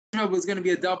was going to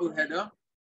be a double header.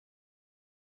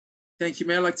 Thank you,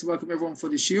 May. I'd like to welcome everyone for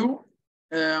the shiur.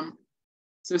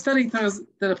 So studying the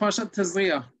Parashat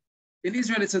Tazria. In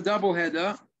Israel, it's a double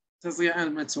header, Tazria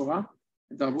and Metsora,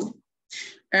 a double.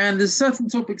 And there's certain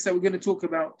topics that we're going to talk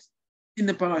about in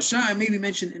the parasha and maybe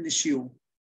mentioned in the shiur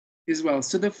as well.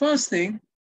 So the first thing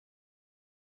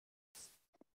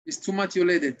is Tumat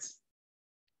Yoledet.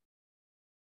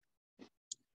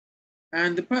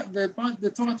 And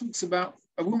the Torah talks about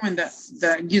a woman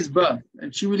that gives birth,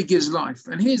 and she really gives life.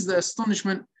 And here's the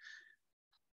astonishment,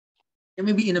 and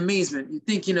maybe in amazement. You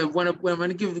think, when a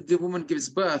woman gives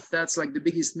birth, that's like the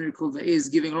biggest miracle there is,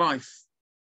 giving life.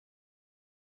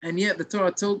 And yet the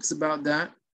Torah talks about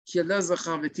that. She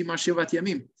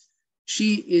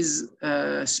is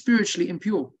spiritually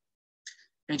impure,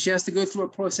 and she has to go through a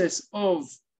process of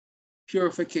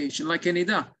purification, like a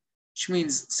nida, which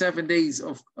means 7 days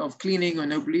of cleaning or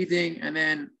no bleeding, and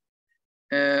then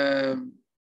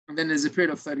there's a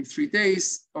period of 33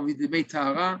 days of the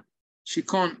Hara. She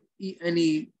can't eat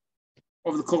any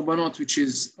of the korbanot, which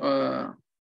is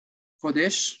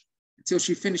kodesh, until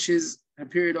she finishes a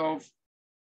period of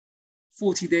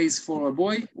 40 days for a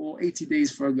boy or 80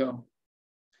 days for a girl.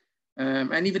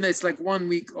 And even though it's like 1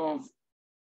 week of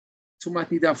Tumat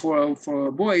Nida for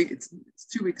a boy, it's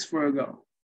 2 weeks for a girl.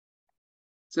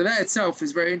 So that itself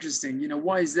is very interesting.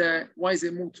 Why is there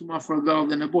more Tumah for a girl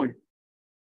than a boy?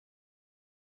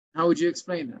 How would you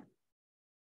explain that?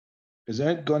 Has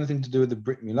that got anything to do with the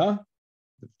Brit Milah?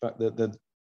 The fact that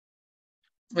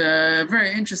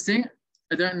very interesting.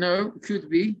 I don't know. It could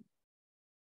be.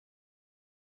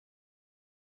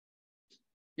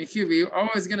 I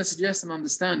was going to suggest an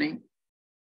understanding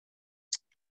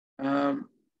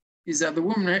is that the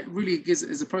woman really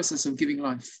is a process of giving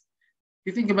life. If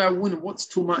you think about women, what's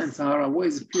Tumah and Tahara? What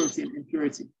is purity and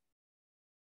impurity?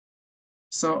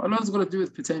 So a lot's got to do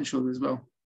with potential as well.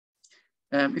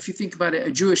 If you think about it,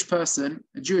 a Jewish person,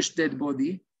 a Jewish dead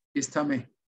body is Tameh.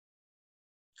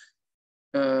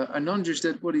 A non-Jewish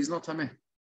dead body is not Tameh.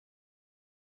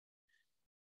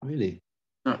 Really?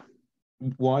 No.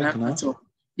 Why? At all.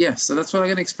 Yes, so that's what I'm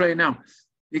going to explain now.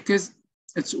 Because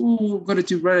it's all got to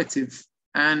do relative.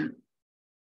 And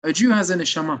a Jew has a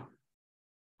neshama.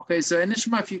 Okay, so a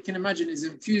neshama, if you can imagine, is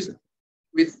infused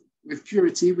with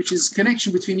purity, which is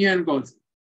connection between you and God.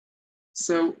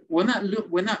 So when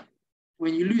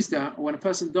you lose that, or when a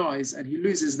person dies and he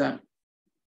loses that,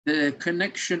 the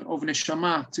connection of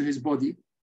neshama to his body,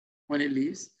 when it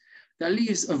leaves, that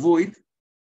leaves a void,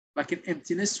 like an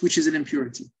emptiness, which is an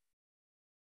impurity.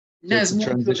 So it's a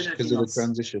transition because of the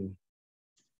transition.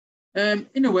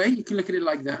 In a way, you can look at it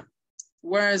like that.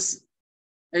 Whereas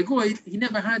a goy, he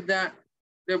never had that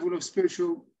level of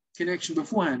spiritual connection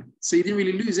beforehand, so he didn't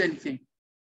really lose anything.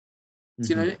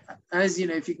 Mm-hmm.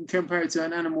 So, if you can compare it to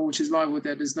an animal which is live or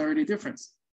dead, there's no really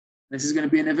difference. This is going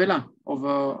to be a nevela of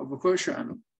a kosher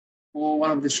animal, or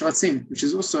one of the shratzim, which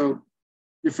is also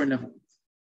different level.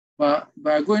 But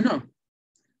a goy, no.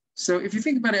 So if you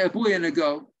think about it, a boy and a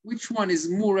girl, which one is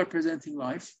more representing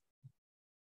life?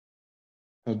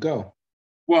 A girl.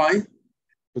 Why?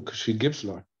 Because she gives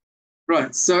life.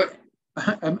 Right. So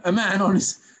a man on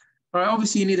his... Right,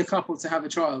 obviously, you need a couple to have a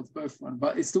child, both one,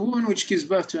 but it's the woman which gives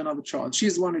birth to another child.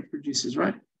 She's the one who produces,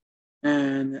 right?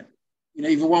 And,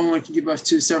 even one woman can give birth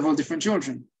to several different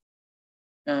children.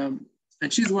 And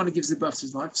she's the one who gives the birth to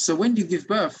his life. So when you give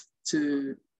birth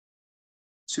to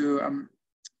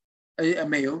a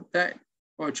male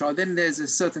or a child, then there's a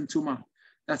certain tumah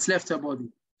that's left her body.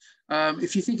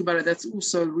 If you think about it, that's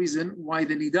also a reason why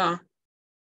the nida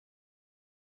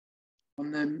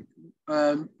on the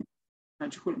how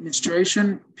do you call it,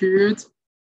 menstruation period.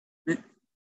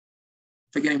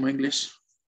 Forgetting my English.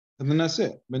 And then that's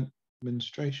it.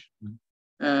 Menstruation.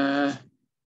 I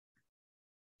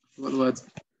forgot the word.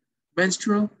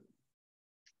 Menstrual.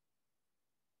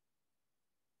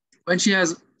 When she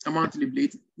has a monthly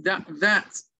bleed, that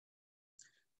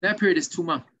period is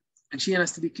tumah, and she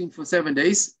has to be clean for 7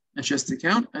 days, and she has to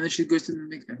count, and then she goes to the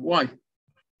mikveh. Why?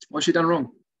 What's she done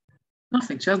wrong?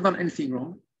 Nothing. She hasn't done anything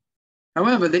wrong.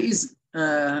 However, there is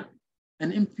an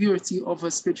impurity of her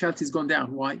spirituality has gone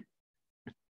down. Why?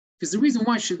 Because the reason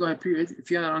why she got a period, if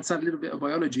you understand a little bit of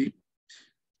biology,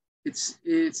 it's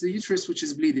the uterus which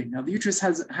is bleeding. Now, the uterus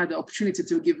has had the opportunity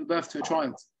to give birth to a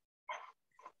child.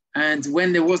 And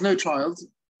when there was no child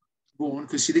born,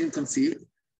 because she didn't conceive,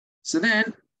 so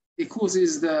then it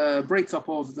causes the breakup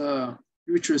of the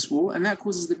uterus wall, and that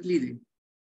causes the bleeding.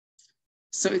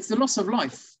 So it's the loss of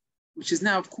life, which is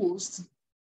now caused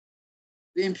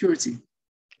the impurity.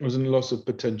 It wasn't a loss of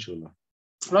potential.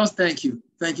 Thank you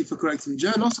for correcting me,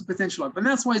 Joe. Loss of potential life. And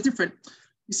that's why it's different.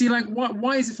 You see, like,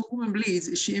 why is if a woman bleeds,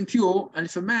 is she impure? And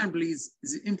if a man bleeds,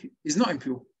 is not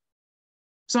impure?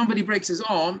 Somebody breaks his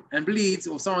arm and bleeds,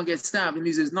 or someone gets stabbed and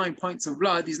loses 9 pints of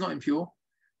blood, he's not impure.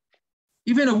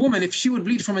 Even a woman, if she would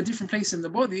bleed from a different place in the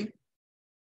body,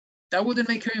 that wouldn't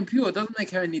make her impure. It doesn't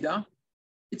make her a nida.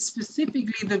 It's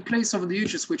specifically the place of the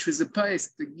uterus, which was the place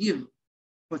to give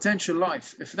potential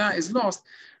life. If that is lost,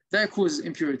 that causes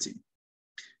impurity.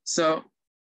 So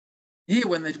here,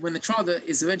 when the child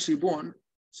is eventually born,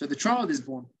 so the child is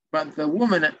born, but the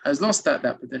woman has lost that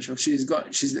potential.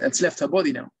 It's left her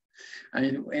body now.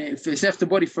 And if it's left the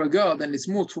body for a girl, then it's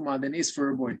more tumah than it is for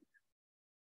a boy.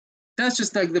 That's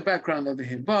just like the background over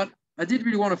here. But I did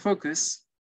really want to focus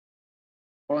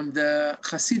on the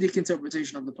Hasidic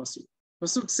interpretation of the pasuk.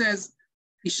 Pasuk says,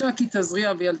 "Isha ki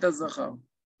tazria v'yalda zachar."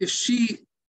 If she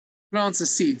plants a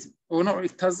seed, or not,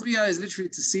 tazria is literally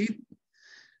to seed.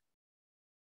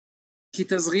 Ki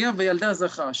tazria v'yalda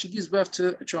zachar. She gives birth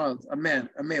to a child, a male.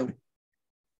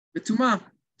 V'tumah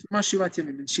shivat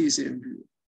yamim, and she is impure.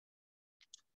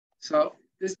 So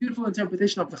this beautiful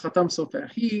interpretation of the Khatam Sofer,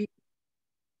 he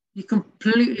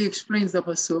completely explains the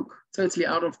pasuk totally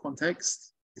out of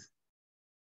context.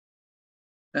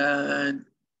 But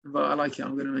I like it.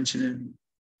 I'm going to mention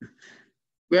it.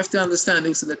 We have to understand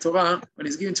also the Torah, when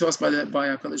it's given to us by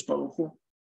HaKadosh Baruch Hu,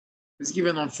 it's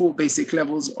given on 4 basic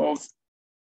levels of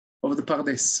the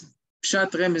Pardes: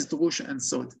 Pshat, Remez, Drush, and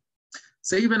Sod.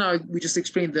 So even we just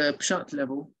explained the Pshat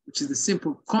level, which is the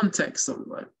simple context of the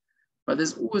word. But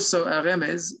there's also a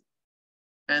remez,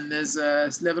 and there's a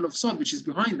level of sod, which is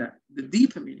behind that, the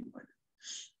deeper meaning behind it.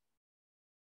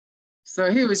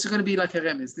 So here it's going to be like a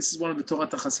remez. This is one of the Torah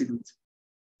Chasidut.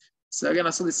 So again,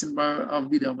 I saw this in Bar of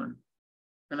Biderman,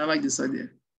 and I like this idea.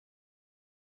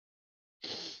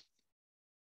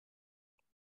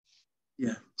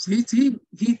 Yeah. So he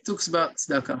talks about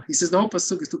tzedakah. He says the whole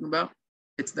pasuk is talking about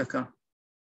tzedakah.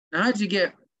 Now, how did you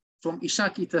get from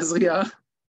Ishaki Tazria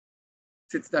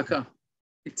to tzedakah?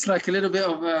 It's like a little bit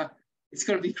of it's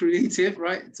got to be creative,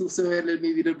 right? It's also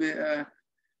maybe a little bit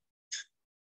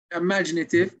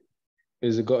imaginative.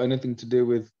 Has it got anything to do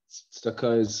with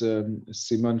tzedakah as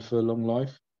siman for long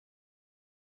life?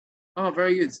 Oh,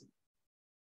 very good.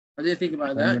 I didn't think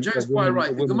about that. Joe's quite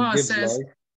right. The Gemara says,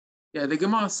 yeah, the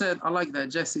Gemara said, I like that,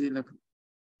 Jesse. Look,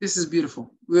 this is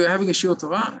beautiful. We were having a shiur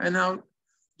Torah, and now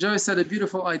Joe said a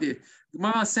beautiful idea. The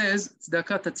Gemara says,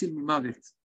 tzedakah tatil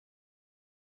mimavet.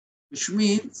 Which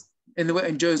means,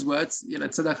 in Joe's words,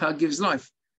 tzedakah gives life.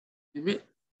 It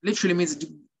literally means that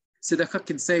tzedakah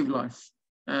can save life.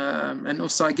 And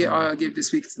also, I gave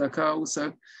this week tzedakah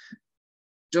also,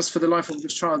 just for the life of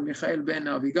this child, Michael ben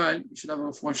Abigail. You should have a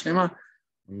refuah shlema.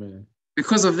 Amen.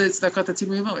 Because of the tzedakah tatil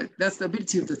mimavet. That's the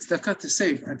ability of the tzedakah to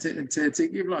save and to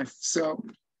give life. So,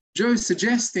 Joe is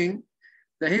suggesting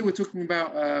that here we're talking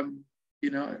about,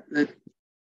 the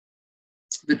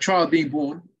child being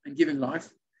born and giving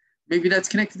life. Maybe that's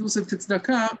connected also to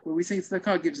tzedakah, where we think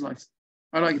tzedakah gives life.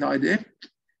 I like the idea.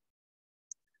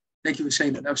 Thank you for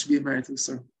saying that. That should be a merit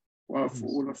also for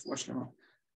all of Washlama.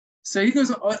 So he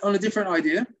goes on a different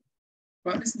idea,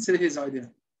 but listen to his idea.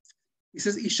 He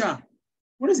says, Isha.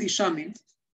 What does Isha mean?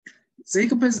 So he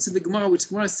compares it to the Gemara, which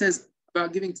Gemara says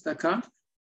about giving tzedakah.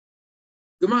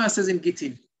 Gemara says in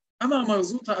Gittin, Amar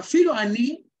Marzuta, afilu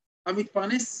ani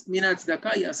amitparnes min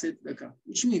tzedakah yaseh tzedakah,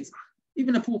 which means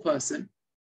even a poor person,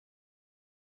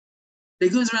 he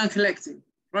goes around collecting,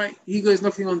 right? He goes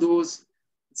knocking on doors,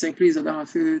 saying, please, I don't have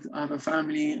food, I have a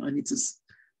family, I need to,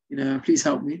 please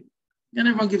help me. And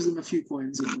everyone gives him a few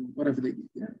coins or whatever they give.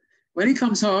 Yeah? When he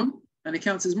comes home and he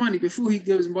counts his money, before he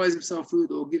goes and buys himself food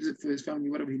or gives it for his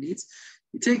family, whatever he needs,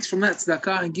 he takes from that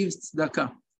tzedakah and gives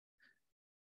tzedakah.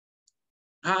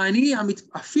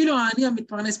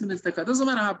 Doesn't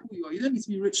matter how poor you are, you don't need to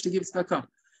be rich to give tzedakah.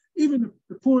 Even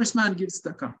the poorest man gives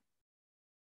tzedakah.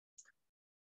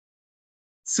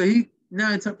 So he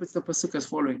now interprets the pasuk as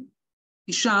following.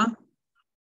 Isha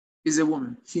is a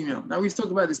woman, female. Now we've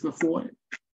talked about this before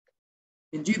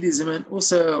in Judaism, and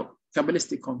also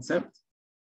Kabbalistic concept,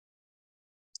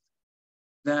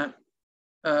 that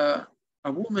a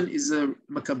woman is a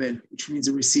makabel, which means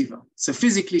a receiver. So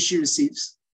physically she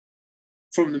receives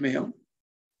from the male,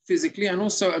 physically, and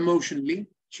also emotionally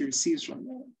she receives from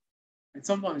the male. And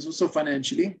sometimes also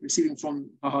financially, receiving from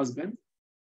her husband.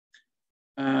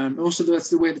 Also, that's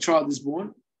the way the child is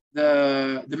born.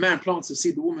 The man plants a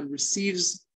seed, the woman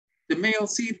receives the male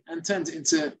seed and turns it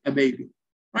into a baby.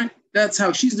 Right? That's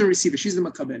how she's the receiver, she's the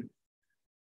makabel.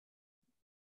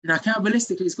 Now,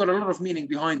 Kabbalistically, it's got a lot of meaning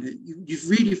behind it. You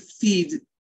really feed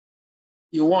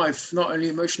your wife, not only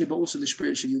emotionally, but also the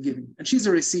spiritual you're giving. And she's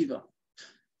a receiver.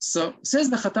 So, says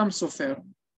the Khatam Sofer,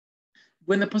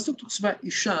 when the pasuk talks about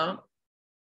Isha,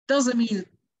 doesn't mean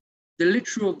the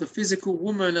literal, the physical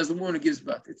woman as the one who gives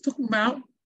birth. It's talking about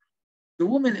the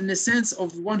woman in the sense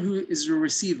of one who is a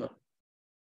receiver.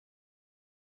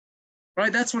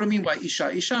 Right? That's what I mean by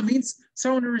Isha. Isha means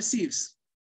someone who receives,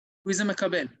 who is a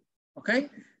makabel. Okay?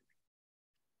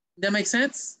 That makes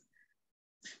sense?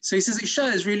 So he says Isha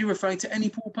is really referring to any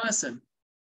poor person.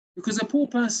 Because a poor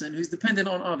person who's dependent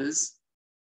on others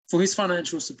for his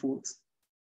financial support,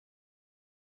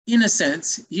 in a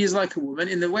sense, he is like a woman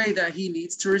in the way that he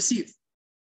needs to receive.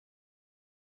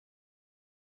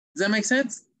 Does that make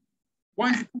sense? Why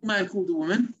is the poor man called a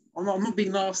woman? I'm not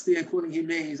being nasty and calling him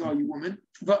names, oh, you woman.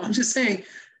 But I'm just saying,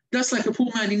 that's like a poor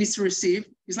man, he needs to receive.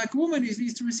 He's like a woman, he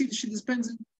needs to receive. She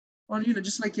depends on,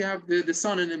 just like you have the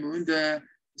sun and the moon. The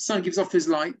sun gives off his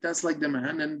light, that's like the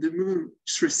man, and the moon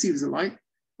just receives the light.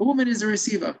 A woman is a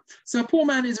receiver. So a poor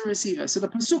man is a receiver. So the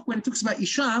pasuk, when it talks about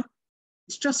Isha,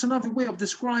 it's just another way of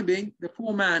describing the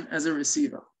poor man as a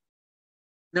receiver.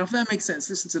 Now, if that makes sense,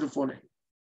 listen to the following.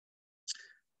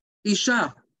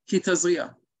 Isha ki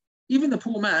Tazria. Even the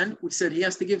poor man, we said he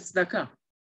has to give tzedakah.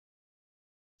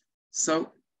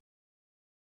 So,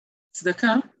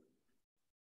 tzedakah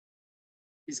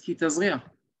is ki Tazria.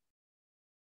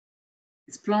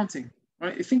 It's planting.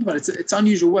 Right? If you think about it, it's an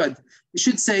unusual word. You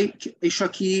should say Isha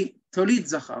ki tolid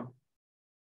zachar.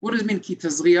 What does it mean ki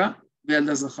Tazria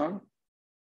ve'elda zachar?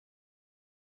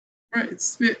 Right,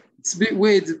 it's a bit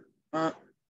weird,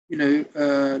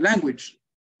 language.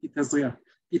 Ki Tazria.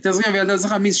 Ki Tazria ve'elda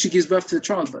zachar means she gives birth to the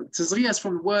child, but Tazria is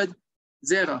from the word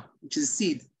zera, which is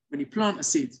seed. When you plant a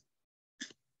seed.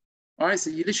 All right,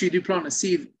 so you literally do plant a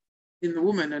seed in the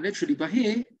woman, and literally, but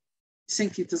here, you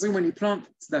think ki Tazria when you plant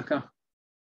tzedakah.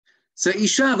 So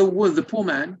Isha, the poor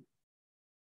man,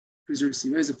 who's a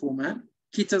receiver, is a poor man.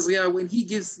 Ki Tazria, when he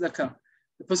gives tzedakah.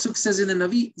 The pasuk says in the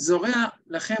Navi, Zorea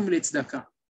lachem le'tzedakah.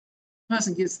 The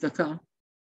person gives tzedakah,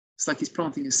 it's like he's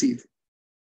planting a seed.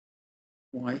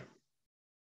 Why?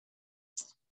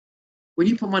 When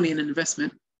you put money in an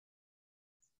investment,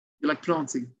 you're like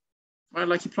planting. Right?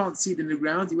 Like you plant seed in the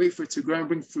ground, you wait for it to grow and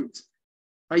bring fruit.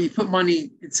 Right? You put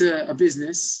money into a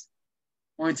business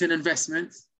or into an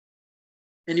investment,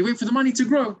 and you wait for the money to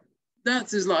grow.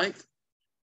 That is like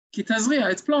ki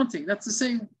Tazria, it's planting. That's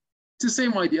the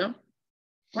same idea,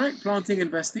 right? Planting,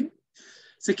 investing.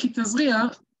 So ki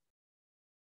Tazria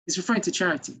is referring to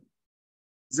charity.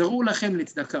 Zaru lachem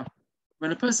litzedakah.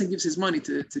 When a person gives his money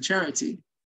to charity,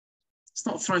 it's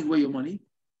not throwing away your money.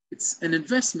 It's an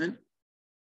investment.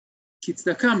 Ki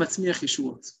tzedakah matzmiach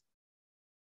yeshuot.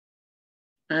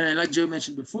 And like Joe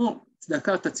mentioned before,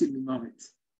 tzedakah tatzil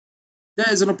mimavet.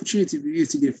 That is an opportunity for you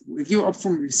to give. If you give up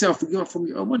from yourself, if you give up from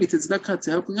your own money to tzedakah,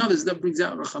 to helping others, that brings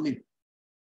out rachamim.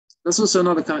 That's also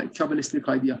another kind of Kabbalistic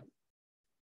idea.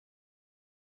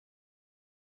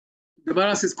 The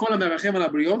Gemara says, Kol ha-merachem al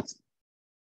habriyot,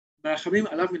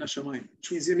 merachamim alav min hashamayim.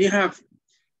 Which means when you have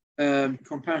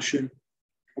compassion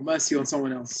or mercy on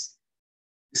someone else,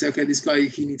 you say, okay, this guy,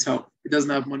 he needs help. He doesn't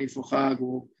have money for chag,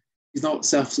 or he's not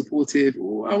self-supportive,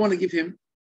 or I want to give him,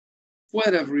 for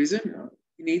whatever reason,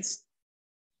 he needs.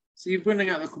 So you're bringing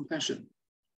out the compassion.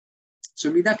 So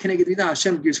midah keneged midah,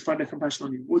 Hashem gives further compassion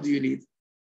on you. What do you need?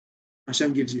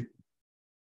 Hashem gives you.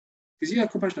 Because you are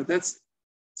compassionate.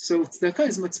 So tzedakah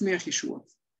is matzmiach yeshuot.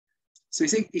 So you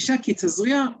say Isha ki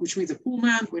Tazria, which means a poor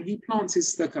man, when he plants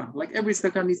his tzedakah, like every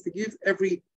tzedakah needs to give,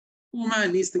 every poor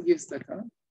man needs to give tzedakah.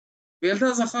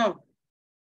 Ve'elda zachar.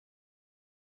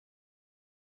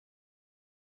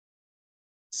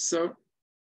 So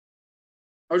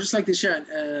I would just like to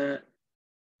share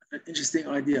an interesting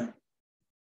idea.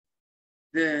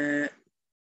 The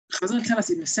Chazal tells us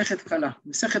in Mesechet Kala.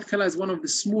 Mesechet Kala is one of the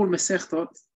small Mesechtot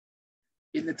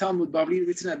in the Talmud Bavli,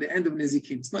 written at the end of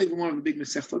Nezikim. It's not even one of the big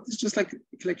Mesechtot. It's just like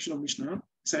a collection of Mishnah.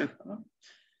 Mesechet Kala.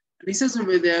 And he says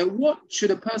over there, what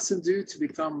should a person do to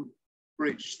become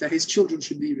rich? That his children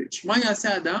should be rich. Ma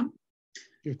yaseh adam,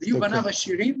 v'yu banav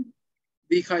ashirim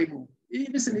v'yichaymu.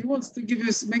 Listen, he wants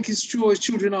to make sure his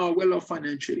children are well off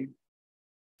financially.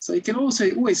 So you can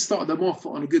also always start them off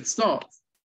on a good start.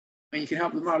 And you can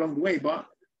help them out along the way, but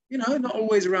not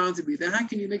always around to be there. How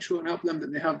can you make sure and help them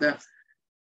that they have that,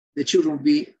 their children will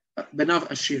be banav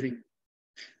ashirim?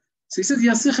 So he says,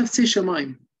 Yasich Eftei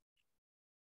Shamayim.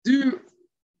 Do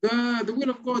the will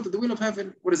of God, the will of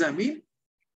heaven. What does that mean?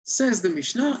 Says the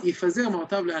Mishnah, Yifazer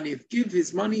ma'atav le'aniv. Give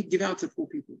his money, give out to poor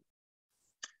people.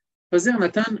 Fazer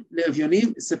natan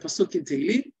le'avyonim. It's a pasuk in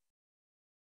Tehillim.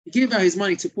 He gave out his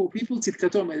money to poor people.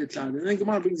 Tzidkato medet la'ad. And then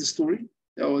Gemara brings a story,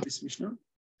 or this Mishnah,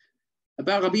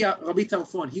 about Rabbi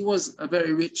Tarfon. He was a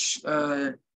very rich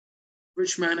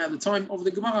man at the time of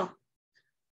the Gemara.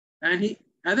 And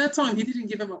At that time, he didn't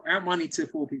give out money to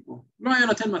poor people. And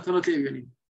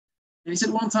he said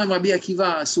one time Rabbi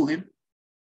Akiva saw him.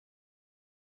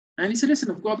 And he said, listen,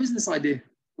 I've got a business idea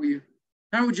for you.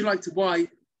 How would you like to buy a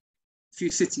few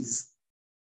cities?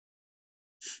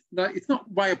 Like, it's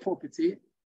not buy a property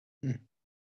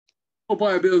or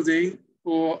buy a building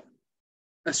or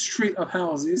a street of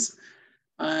houses.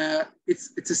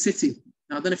 It's a city.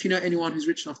 Now, I don't know if you know anyone who's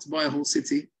rich enough to buy a whole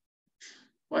city.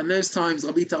 But in those times,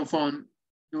 Rabbi Tarfon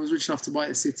was rich enough to buy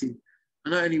a city.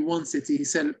 And not only one city, he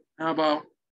said, how about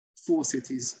 4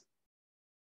 cities?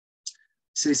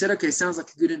 So he said, okay, sounds like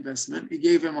a good investment. He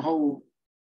gave him a whole,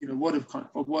 wad of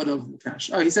cash.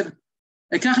 Oh, he said,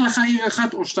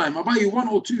 I'll buy you 1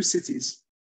 or 2 cities.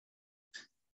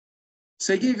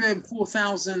 So he gave him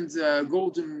 4,000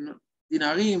 golden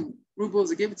dinarim,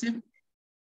 rubles. He gave it to him.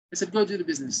 He said, go do the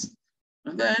business.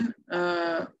 And then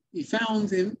he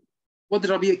found him. What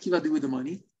did Rabbi Akiva do with the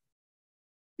money?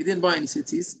 He didn't buy any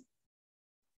cities.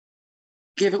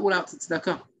 Gave it all out to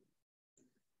tzedakah.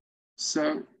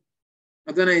 So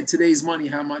I don't know in today's money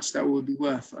how much that would be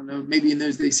worth. I know maybe in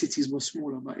those days cities were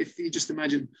smaller, but if you just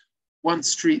imagine one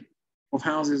street of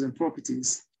houses and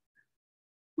properties,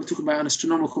 we're talking about an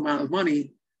astronomical amount of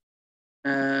money,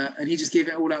 and he just gave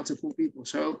it all out to poor people.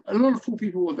 So a lot of poor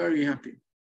people were very happy.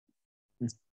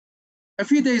 A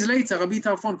few days later, Rabbi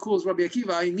Tarfon calls Rabbi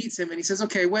Akiva, he meets him and he says,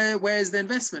 okay, where's the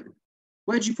investment?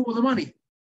 Where'd you put all the money?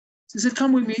 So he said,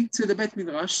 come with me to the Bet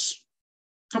Midrash,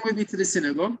 come with me to the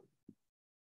synagogue,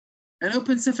 and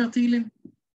open Sefer Tehillim.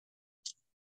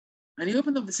 And he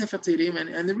opened up the Sefer Tehillim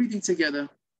and they're reading together.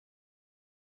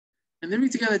 And they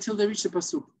read together till they reach the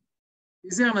Pasuk.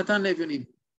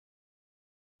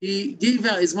 He gave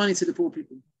out his money to the poor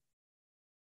people.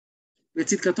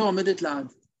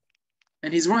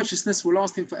 And his righteousness will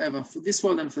last him forever, for this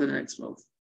world and for the next world.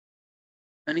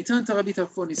 And he turned to Rabbi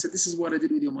Tarfon, he said, this is what I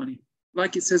did with your money.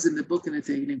 Like it says in the book in the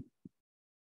Tehillim.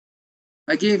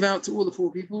 I gave out to all the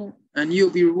poor people, and you'll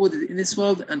be rewarded in this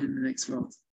world and in the next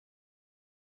world.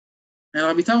 And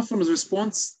Rabbi Tarfon's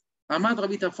response, Amad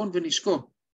Rabbi Tarfon v'nishko.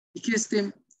 He kissed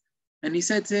him, and he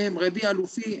said to him, Rabbi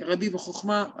Alufi, Rabbi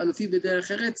b'chokhma, Alufi b'derech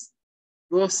eretz,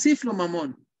 v'osif lo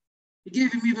mamon. He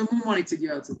gave him even more money to give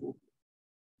out to poor.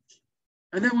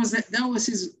 And that was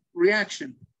his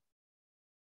reaction.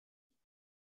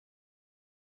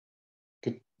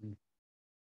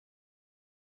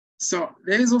 So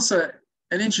there is also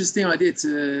an interesting idea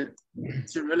to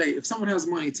relate. If someone has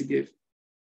money to give,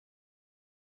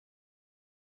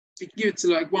 you can give it to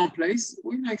like one place,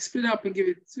 or you split up and give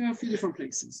it to a few different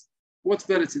places. What's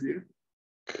better to do?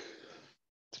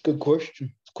 It's a good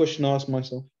question. It's a question I ask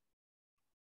myself.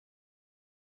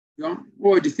 Yeah.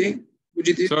 What do you think? Would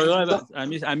you do? Sorry,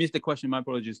 I missed the question. My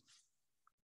apologies.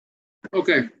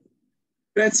 Okay.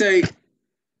 Let's say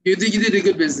you did a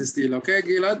good business deal, okay,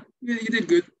 Gilad? You did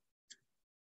good.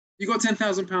 You got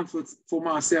 £10,000 for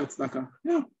Maaser Tzedakah.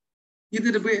 Yeah. You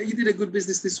did a good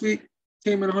business this week.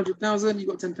 Came in 100,000. You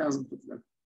got 10,000 for Tzedakah.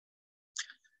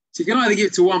 So you can either give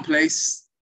it to one place,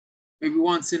 maybe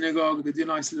one synagogue, they do a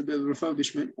nice little bit of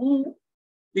refurbishment, or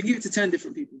you can give it to 10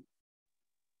 different people.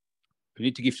 We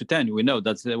need to give to 10. We know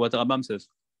that's what Rambam says.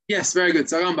 Yes, very good.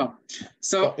 So Rambam.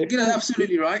 So Gilad,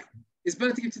 absolutely right. It's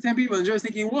better to give to 10 people. And Joe's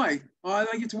thinking, why? Oh, I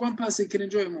give to one person, can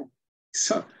enjoy it more.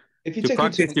 So if you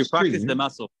practice the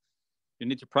muscle. You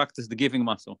need to practice the giving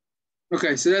muscle.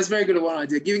 Okay, so that's very good one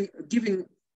idea. Giving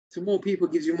to more people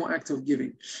gives you more act of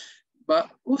giving. But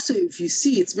also, if you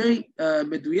see, it's very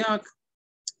meduyak.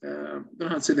 I don't know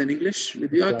how to say that in English.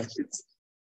 Meduyak. It's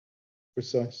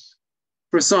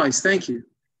precise. Thank you.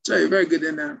 So very good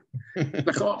in that.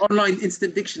 Like online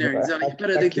instant dictionaries.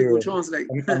 Better than Google Translate.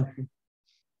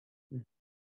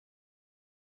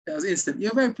 That was instant.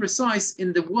 You're very precise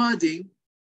in the wording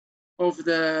of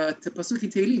the Pasuk in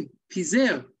Tehillim.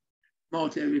 Pizer.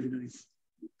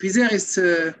 Pizer is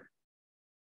to...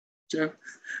 Joe?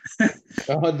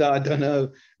 I don't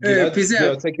know.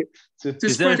 Pizer. Take it to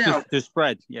spread out. To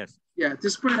spread, yes. Yeah, to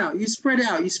spread out. You spread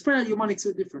out. You spread out your money to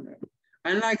a different level.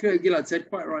 And like Gilad said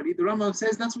quite rightly, the Rambam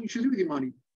says that's what you should do with your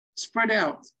money. Spread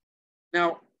out.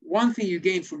 Now, one thing you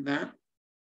gain from that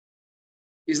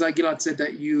is, like Gilad said,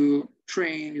 that you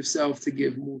train yourself to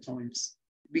give more times,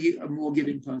 be a more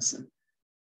giving person,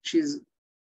 which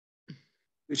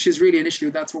is really an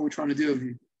issue. That's what we're trying to do over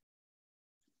here.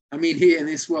 I mean, here in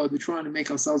this world, we're trying to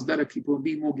make ourselves better people and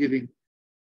be more giving.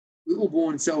 We're all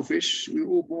born selfish. We're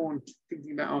all born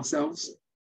thinking about ourselves.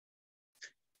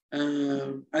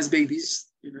 As babies,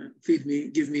 feed me,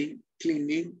 give me, clean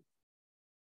me.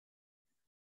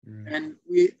 And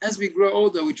as we grow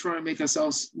older, we try and make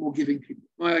ourselves more giving people.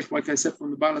 Like I said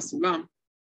from the Baal Sulam,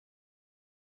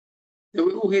 that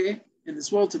we're all here in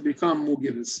this world to become more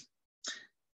givers.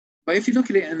 But if you look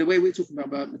at it and the way we're talking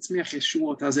about Metzmiach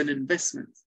Yeshuot as an investment,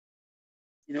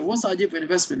 what's the idea of an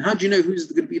investment? How do you know who's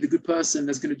going to be the good person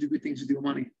that's going to do good things with your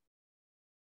money?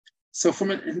 So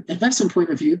from an investment point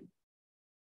of view,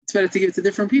 it's better to give it to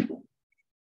different people.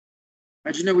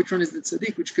 How do you know which one is the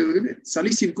tzaddik, which good? So at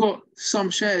least you've got some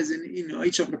shares in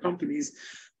each of the companies.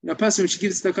 A person which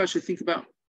gives tzedakah should think about,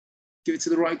 give it to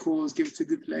the right cause, give it to a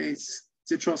good place,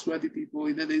 to trustworthy people.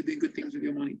 They do good things with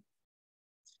your money.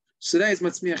 So that is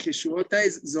Metzmiach Yeshuot. That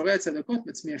is Zorei Tzedakot,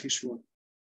 Metzmiach Yeshuot.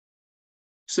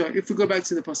 So if we go back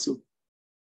to the pasuk,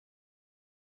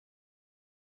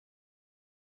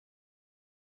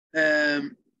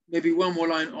 maybe one more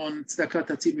line on Tzedakah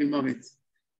Tatil Mimavet.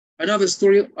 Another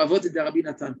story of Avodah de Rabbi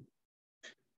Natan.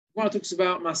 One talks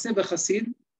about Maaseh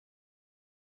B'Chasid,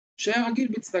 She'er Ragil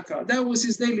B'Tzedakah. That was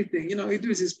his daily thing. He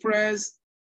does his prayers,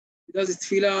 he does his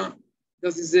tefillah, he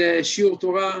does his shiur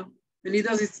Torah, and he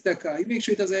does his tzedakah. He makes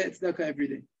sure he does tzedakah every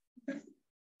day. Okay.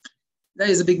 That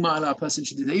is a big ma'ala a person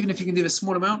should do that. Even if you can give a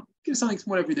small amount, give something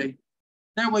small every day.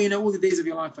 That way, all the days of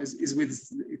your life is with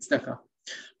tzedakah.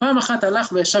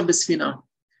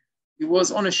 He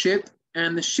was on a ship,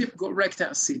 and the ship got wrecked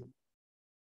at sea.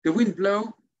 The wind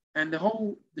blew, and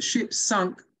the ship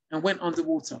sunk and went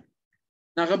underwater.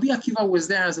 Now, Rabbi Akiva was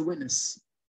there as a witness,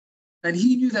 and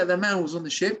he knew that the man was on the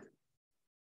ship,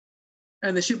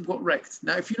 and the ship got wrecked.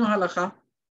 Now, if you know halacha,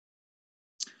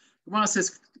 Gemara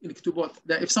says in Ketubot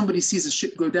that if somebody sees a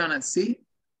ship go down at sea,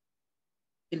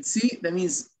 that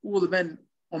means all the men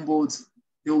on board,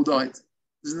 they all died.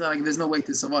 There's no way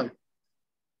to survive.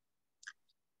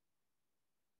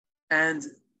 And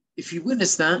if you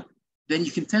witness that, then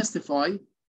you can testify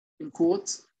in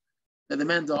court that the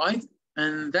man died,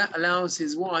 and that allows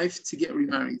his wife to get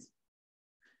remarried.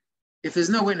 If there's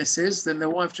no witnesses, then the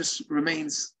wife just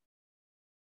remains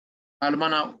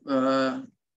almana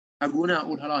aguna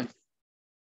all her life.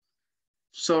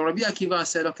 So Rabbi Akiva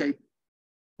said, okay,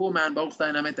 poor man, Baruch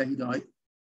Ta'ala, he died,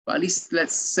 but at least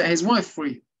let's set his wife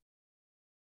free.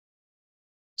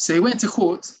 So he went to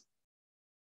court,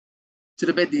 to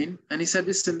the Bedin, and he said,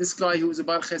 listen, this guy who was a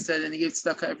Baal Chesed and he gave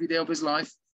tzedakah every day of his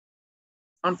life,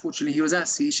 unfortunately, he was at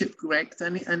sea, ship wrecked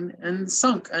and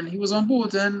sunk, and he was on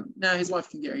board, and now his wife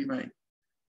can get remarried.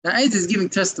 Now, Ed is giving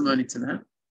testimony to that.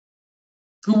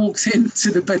 Who walks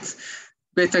into the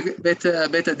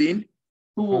Betadin?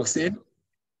 Who walks in?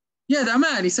 Yeah, that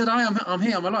man. He said, I'm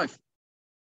here, I'm alive.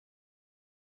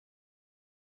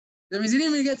 That means he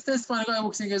didn't even get to testify. The guy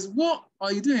walks in and goes, what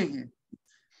are you doing here?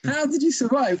 How did you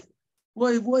survive?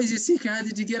 What is your secret? How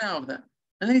did you get out of that?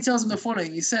 And then he tells him the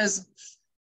following. He says,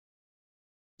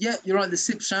 yeah, you're right, the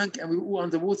ship sank and we were all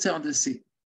underwater under the sea.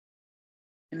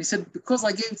 And he said, because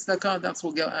I gave tzedakah, that's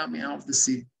what got me out of the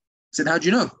sea. He said, how do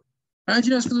you know? How do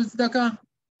you know it's because of tzedakah?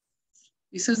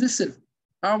 He says, listen,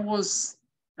 I was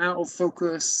out of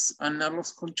focus and I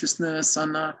lost consciousness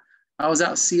and I was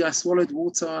out at sea, I swallowed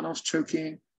water and I was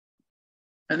choking.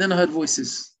 And then I heard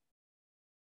voices.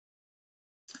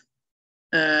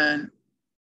 And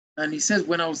he says,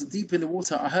 when I was deep in the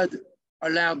water, I heard a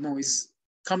loud noise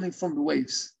coming from the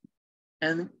waves.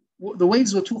 And the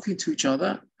waves were talking to each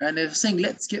other and they were saying,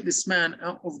 let's get this man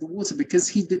out of the water because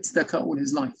he did tzedakah all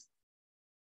his life.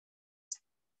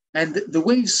 And the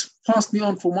waves passed me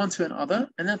on from one to another,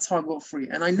 and that's how I got free.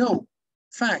 And I know,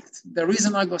 fact, the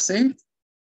reason I got saved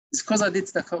is because I did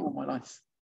tzedakah all my life.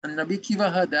 And Rabbi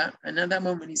Akiva heard that, and at that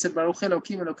moment he said, Baruch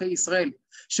Elokim Elokei Yisrael,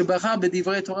 shebacha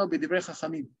b'divrei Torah b'divrei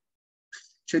Chachamim.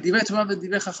 Shedivrei Torah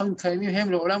b'divrei Chachamim kayimim hem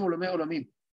le'olam u'lamei olamim. He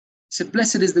said,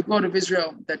 blessed is the God of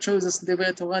Israel that chose us in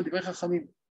divrei Torah and divrei Chachamim.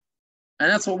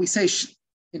 And that's what we say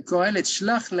in Kohelet,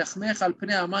 Shlach lechmech al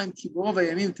pnei hamayim ki borov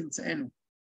hayamim timtze'enu.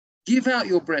 Give out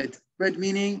your bread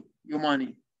meaning your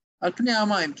money. Al pnei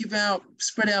hamayim, give out,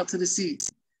 spread it out to the sea,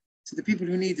 to the people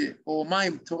who need it. Or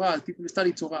mayim, Torah, people who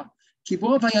study Torah.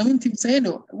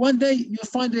 One day you'll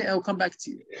find it, it will come back to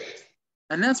you.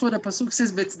 And that's what the pasuk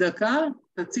says, B'tzedakah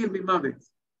tatil mimavet,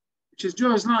 which is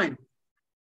Joe's line.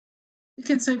 It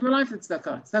can save your life with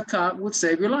tzedakah. Tzedakah would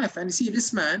save your life. And you see,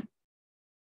 this man,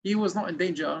 he was not in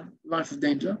danger, life of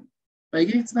danger, but he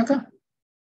gave tzedakah.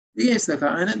 He gave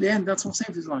tzedakah, and at the end, that's what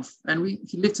saved his life. And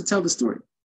he lived to tell the story.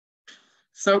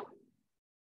 So,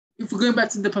 if we're going back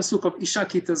to the pasuk of Isha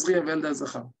ki Tazria ve'elda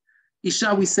zachar.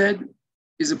 Isha, we said,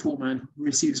 is a poor man who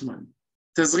receives money.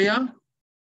 Tazria,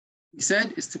 he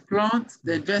said, is to plant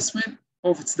the investment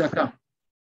of tzedakah.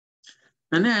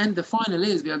 And then the final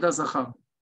is ve'elda zachar.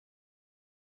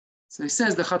 So he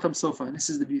says the Khatam Sofa, and this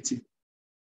is the beauty. He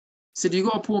said, you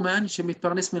got a poor man,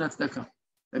 shemitparnes min tzedakah.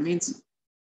 That means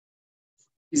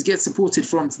he gets supported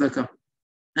from tzedakah.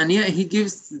 and yet he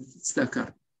gives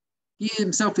tzedakah. He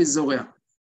himself is zorea.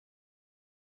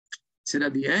 He said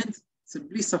at the end, so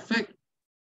bli safek,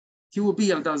 he will be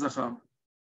yalda zachar.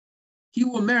 He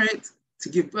will merit to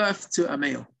give birth to a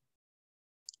male.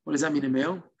 What does that mean, a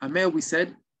male? A male, we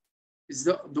said, is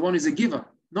the one who's a giver,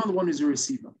 not the one who's a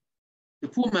receiver. The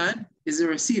poor man is a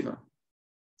receiver.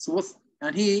 So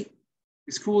and he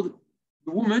is called,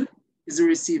 the woman is a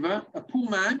receiver. A poor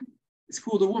man is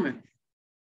called a woman.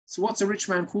 So what's a rich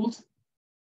man called?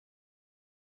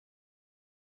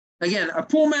 Again, a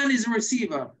poor man is a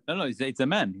receiver. No, it's a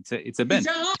man. It's a ben.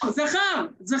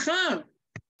 Zachar.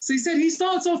 So he said he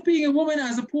starts off being a woman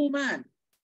as a poor man.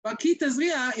 But ki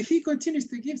Tazria, if he continues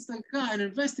to give tzedakah and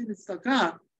invest in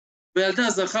tzedakah,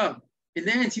 in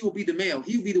the end he will be the male.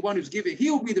 He will be the one who's giving. He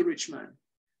will be the rich man.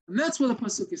 And that's what the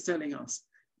pasuk is telling us.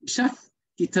 At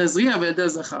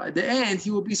the end, he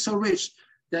will be so rich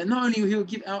that not only will he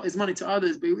give out his money to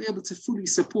others, but he will be able to fully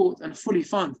support and fully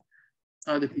fund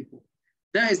other people.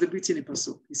 That is the beauty in the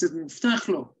pasuk. He says, in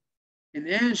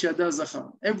the end,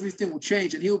 everything will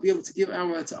change, and he will be able to give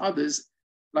out to others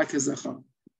like a zachar.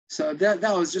 So that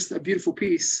was just a beautiful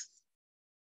piece,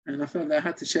 and I felt that I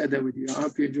had to share that with you. I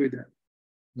hope you enjoyed that.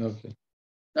 Okay.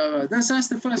 That's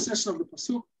the first session of the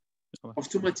pasuk of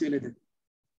Tumat Yoledet.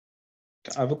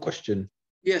 I have a question.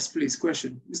 Yes, please.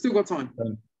 Question. We still got time.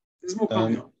 There's more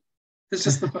coming up. That's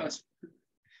just the first.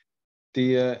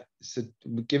 So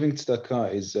giving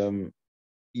tzedakah is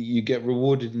you get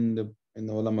rewarded in the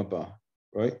olam haba,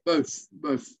 right? Both.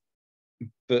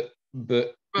 But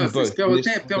both.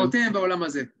 פירותיהם בעולם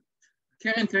הזה.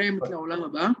 קרן קיימת לעולם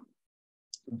הבא,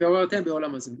 פירותיהם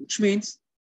בעולם הזה. Which means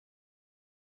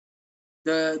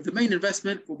the main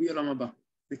investment will be עולם הבא.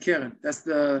 The keren, that's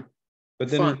the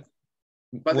fund.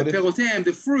 But the פירותיהם,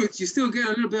 the fruits, you still get a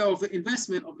little bit of the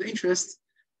investment of the interest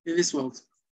in this world.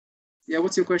 Yeah,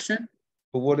 what's your question?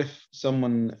 But what if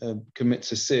someone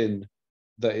commits a sin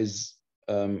that is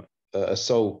a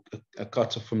soul, a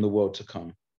cut off from the world to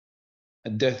come, a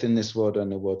death in this world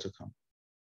and the world to come?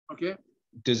 Okay.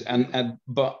 And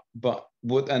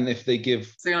if they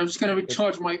give? So I'm just going to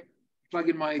recharge plug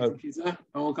in my computer, and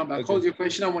we'll come back. Okay. Hold your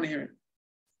question. I want to hear it.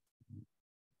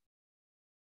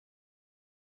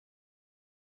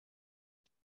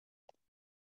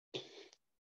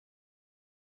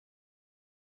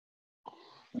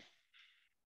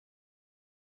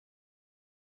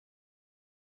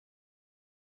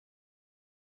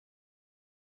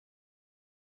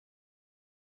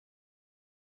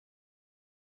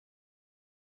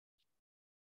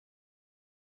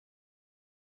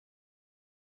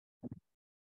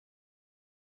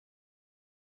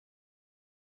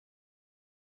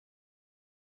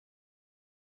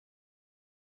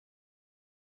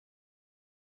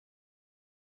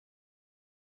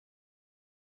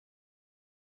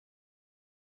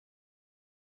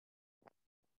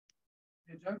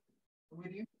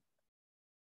 With you?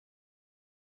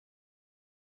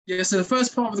 Yeah, so the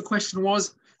first part of the question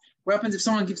was, what happens if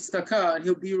someone gives tzedakah and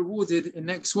he'll be rewarded in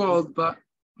next world, but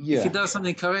if he does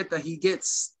something correct, that he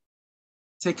gets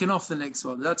taken off the next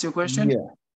world? That's your question?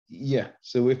 Yeah.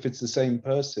 So if it's the same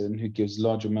person who gives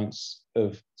large amounts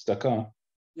of tzedakah,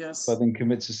 yes, but then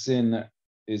commits a sin that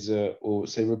is or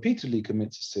say repeatedly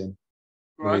commits a sin,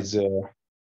 right, is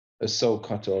a soul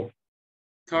cut off.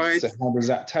 Correct. So how does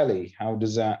that tally? How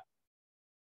does that,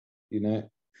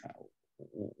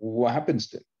 what happens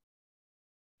to it?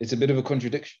 It's a bit of a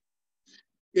contradiction.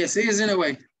 Yes, it is in a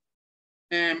way.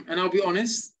 And I'll be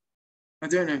honest, I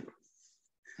don't know.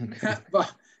 Okay.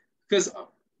 But because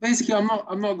basically I'm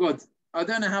not God. I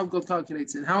don't know how God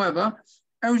calculates it. However,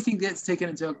 everything gets taken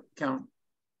into account,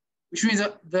 which means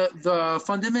that the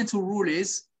fundamental rule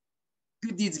is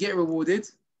good deeds get rewarded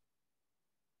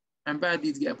and bad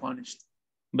deeds get punished.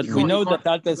 But we know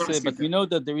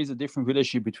that there is a different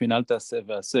relationship between Al Taseh and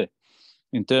Aseh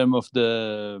in terms of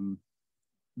the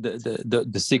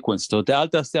sequence. So the Al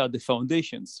Taseh are the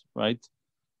foundations, right?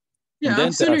 Yeah,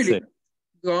 absolutely.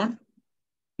 Go on.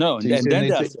 No, so and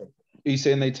then are you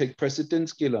saying they take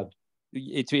precedence, Gilad?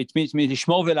 It means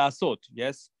לשמור ולעשות,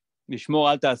 yes? לשמור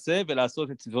Al Taseh ולעשות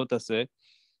את מצוות עשה.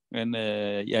 And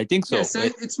I think so. Yeah, so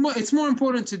it's more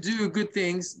important to do good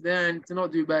things than to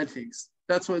not do bad things.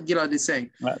 That's what Gilad is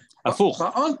saying. Right.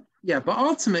 But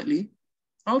ultimately,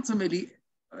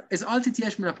 is al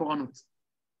tityesh min haporanut.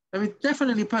 I mean,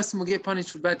 definitely a person will get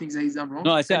punished for bad things that he's done wrong.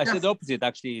 No, I said the opposite,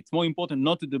 actually. It's more important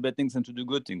not to do bad things than to do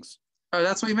good things. Oh,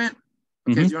 that's what you meant?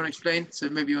 Okay, do you want to explain? So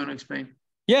maybe you want to explain.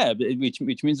 Yeah, which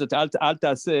means that Al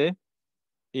Taseh,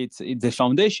 it's the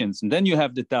foundations. And then you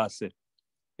have the Taseh.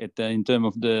 In terms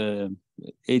of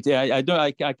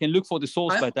I can look for the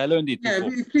source, but I learned it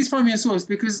before. Please find me a source,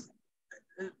 because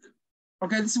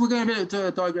okay, we're going a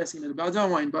bit digressing a little bit. I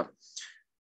don't mind, but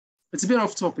it's a bit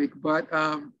off topic. But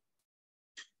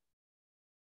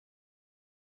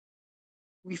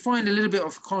we find a little bit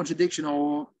of contradiction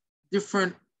or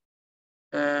different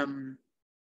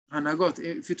hanagot.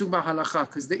 If you talk about halacha,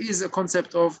 because there is a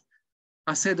concept of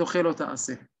aseh docheh lo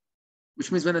ta'aseh,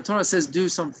 which means when the Torah says do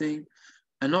something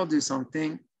and not do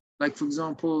something, like for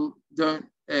example, don't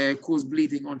cause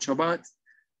bleeding on Shabbat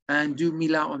and do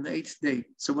milah on the 8th day.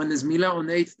 So when there's milah on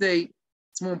the 8th day,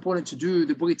 it's more important to do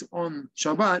the brit on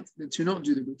Shabbat than to not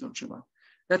do the brit on Shabbat.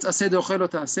 That's aseh docheh lo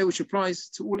ta'aseh, which applies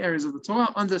to all areas of the Torah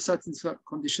under certain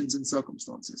conditions and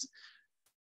circumstances.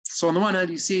 So on the one hand,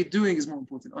 you see doing is more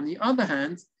important. On the other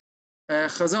hand,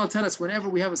 Chazal tell us whenever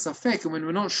we have a safek and when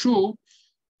we're not sure,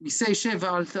 we say sheva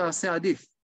al ta'aseh adif.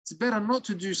 It's better not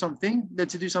to do something than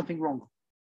to do something wrong.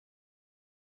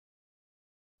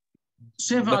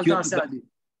 Sheva al ta'aseh adif.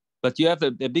 But you have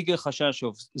a bigger chashash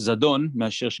of zadon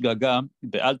מאשר שגגה,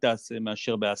 באל תעשה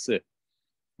מאשר בעשה.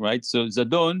 Right? So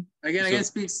zadon. Again,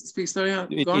 speak slowly.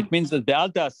 It means that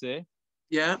באל תעשה.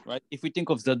 Yeah. Right? If we think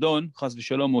of zadon, חס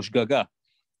ושלום או שגגה.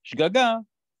 שגגה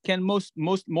can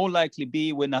more likely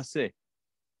be ונעשה.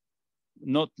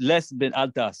 Not less than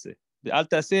אל תעשה. The אל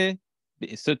תעשה,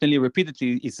 certainly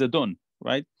repeatedly, is zadon,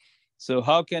 right? So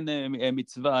how can a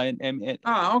mitzvah and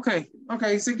okay.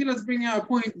 So let's bring out a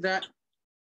point that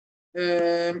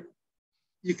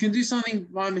you can do something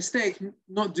by mistake,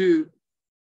 not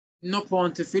put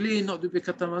on tefillin, not do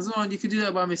birkat hamazon. You can do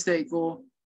that by mistake, or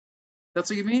that's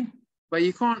what you mean. But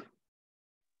you can't.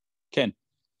 Can.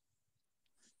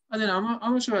 I don't know.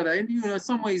 I'm not sure about that. In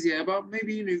some ways, yeah. But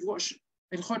maybe you watch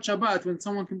in Chot Shabbat when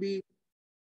someone can be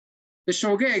the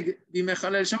shogeg be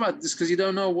mechalel Shabbat just because you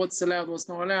don't know what's allowed, what's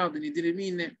not allowed, and you didn't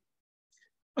mean it.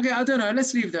 Okay, I don't know.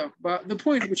 Let's leave that. But the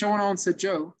point which I want to answer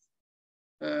Joe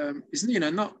is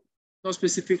not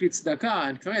specifically tzedakah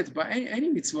and karet, but any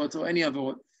mitzvot or any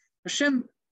other. Hashem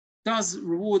does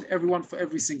reward everyone for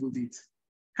every single deed.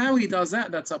 How he does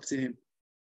that, that's up to him.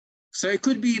 So it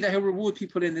could be that he'll reward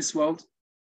people in this world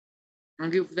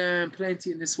and give them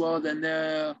plenty in this world, and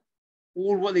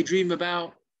all what they dream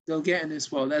about, they'll get in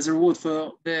this world as a reward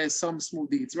for their some small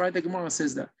deeds, right? The Gemara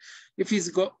says that. If he's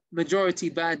got majority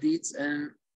bad deeds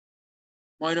and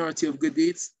minority of good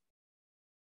deeds,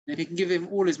 then he can give him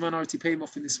all his minority, pay him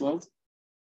off in this world,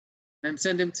 and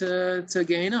send him to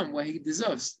Gehinnom, where he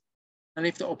deserves. And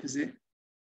if the opposite,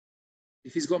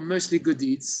 if he's got mostly good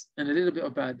deeds and a little bit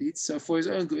of bad deeds, so for his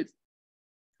own good,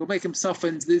 he'll make him suffer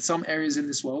in some areas in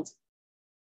this world,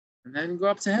 and then go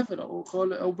up to heaven or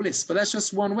call it bliss. But that's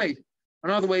just one way.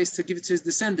 Another way is to give it to his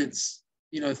descendants,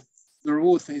 the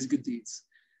reward for his good deeds.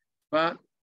 But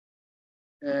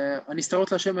Anistarot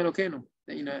Hashem Elokeinu,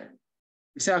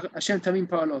 we say Hashem Tamim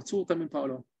Pa'alo, Tzur Tamim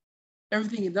Pa'alo.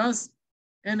 Everything he does,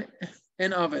 and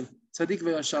Avel, Tzaddik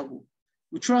ve'Yasharu.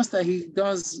 We trust that he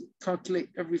does calculate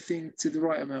everything to the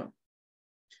right amount.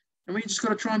 And we just got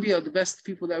to try and be the best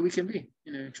people that we can be.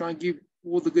 Try and give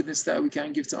all the goodness that we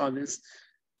can give to others,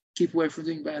 keep away from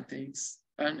doing bad things,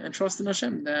 and trust in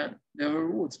Hashem that there are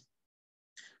rewards.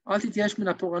 Al tityash min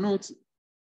ha'poranut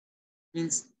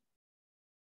means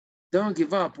don't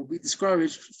give up or be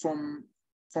discouraged from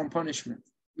punishment,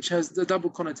 which has the double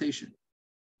connotation.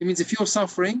 It means if you're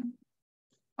suffering,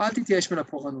 al tityash min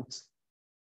ha'poranut.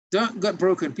 Don't get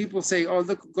broken. People say, oh,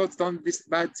 look, God's done this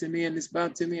bad to me and this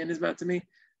bad to me and this bad to me.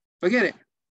 Forget it.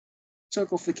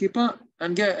 Chuck off the kippah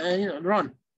and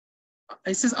run.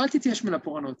 He says, Al tityash min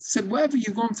ha'poranot. He said, whatever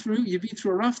you've gone through, you've been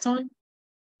through a rough time,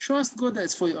 trust God that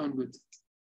it's for your own good.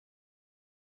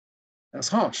 That's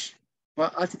harsh.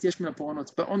 But Al tityash min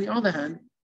ha'poranot. But on the other hand,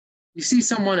 you see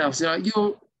someone else,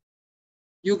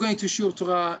 you're going to Shur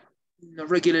Torah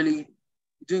regularly,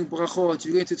 you're doing brachot,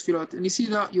 you're going to tefillot, and you see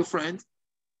that your friend,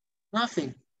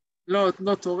 nothing. No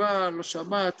Torah, no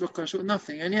Shabbat, no Kashrut,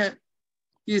 nothing. And yet,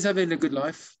 he's having a good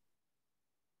life.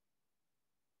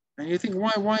 And you think,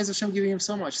 why is Hashem giving him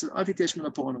so much? At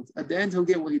the end, he'll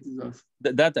get what he deserves.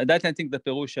 That I think the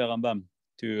Perush Rambam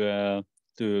to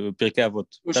Pirkei Avot.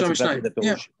 That's exactly the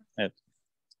Perush.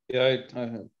 Yeah,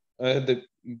 I heard that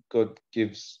God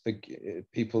gives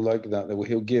people like that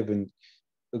he'll give them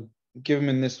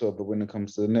in this world, but when it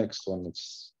comes to the next one,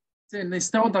 it's...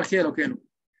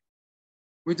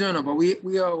 We don't know, but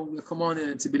we're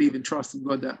commanded to believe and trust in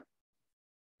God, that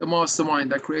the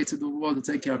mastermind that created the world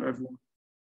to take care of everyone.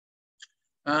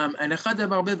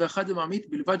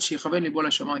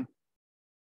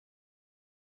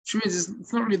 True, it's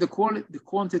not really the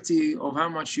quantity of how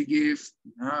much you give,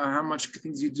 how much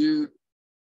things you do.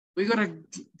 We got to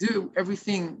do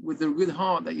everything with a good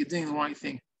heart that you're doing the right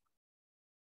thing.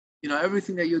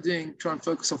 everything that you're doing, try and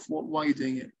focus on why you're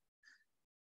doing it.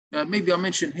 Maybe I'll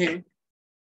mention here.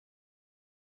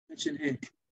 The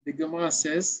Gemara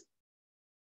says,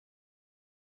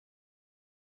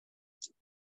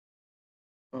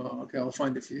 okay, I'll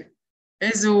find it for you.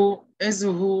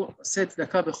 Ezuhu set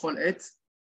tzedakah bechol et.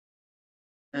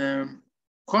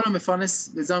 כל המפרנס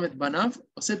בזם את בניו,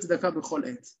 עושה צדקה בכל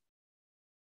עת.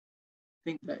 I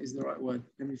think that is the right word.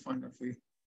 Let me find that for you.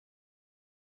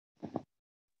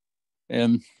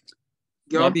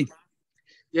 Rabbi,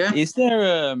 yeah? Is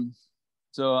there,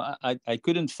 so I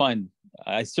couldn't find,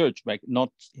 I searched, like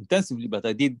not intensively, but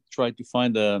I did try to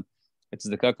find a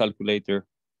tzedakah calculator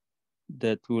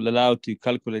that will allow to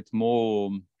calculate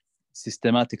more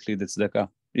systematically the tzedakah.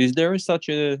 Is there such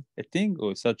a thing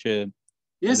or such a...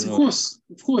 Yes, of course.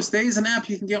 Of course. There is an app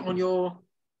you can get on your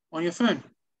phone.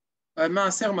 A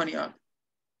Maaser Money app.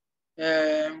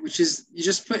 Which is, you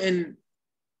just put in,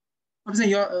 I'm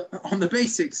saying you're on the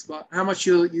basics, but how much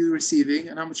you're receiving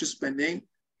and how much you're spending.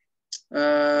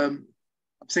 I'm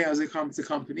saying as it comes to the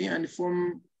company, and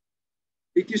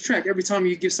it gives track. Every time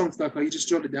you give something like that, you just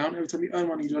jot it down. Every time you earn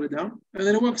money, you jot it down. And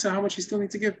then it works out how much you still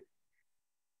need to give.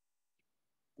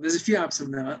 There's a few apps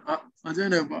on there. I don't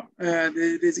know, but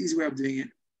there's an easy way of doing it.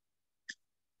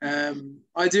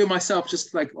 I do it myself,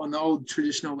 just like on the old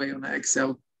traditional way on the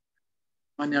Excel.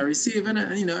 When I receive it,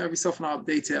 and every so often I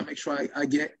update it. I make sure I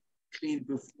get clean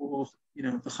before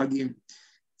the Chagim,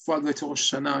 before I go to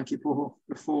Rosh Hashanah, Kippur,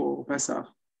 before Pesach.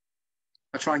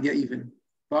 I try and get even,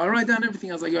 but I write down everything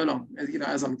as I go along.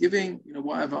 As I'm giving,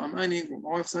 whatever I'm earning, what my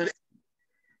wife's earning,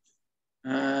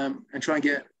 and try and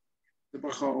get the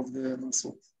bracha of the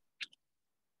masot.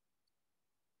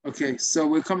 Okay, so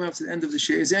we're coming up to the end of the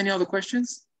share. Is there any other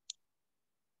questions?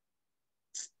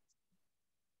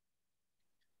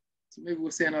 So maybe we'll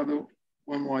say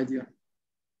one more idea.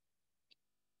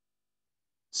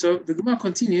 So the Gemara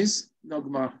continues,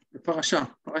 the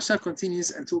Parasha continues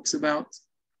and talks about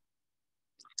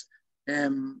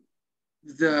the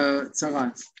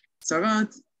Tzarat.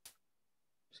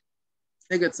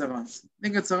 Neged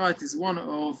Tzarat is one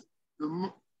of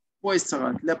the, what is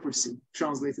Tzarat? Leprosy,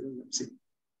 translated as leprosy.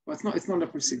 But it's not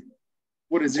leprosy.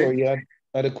 What is it? Sorry, I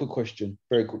had a quick question,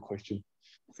 very quick question.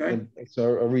 Okay. And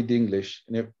so I read the English,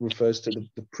 and it refers to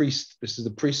the priest. This is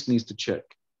the priest needs to check.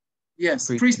 Yes,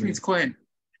 priest means Kohen.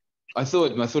 I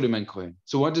thought it meant Kohen.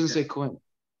 So why doesn't it say Kohen?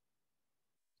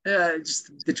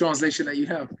 Just the translation that you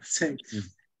have. Same.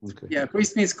 Okay. Yeah,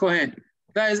 priest means Kohen.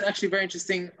 That is actually very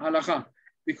interesting halacha,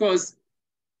 because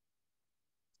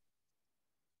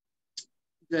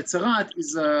the Tzarat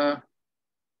is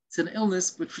it's an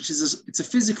illness, but it's a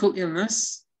physical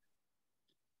illness,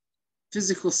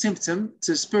 physical symptom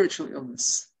to spiritual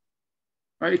illness.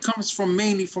 Right? It comes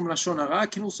mainly from lashon Hara.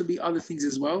 It can also be other things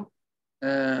as well.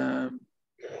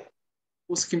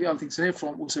 Also can be other things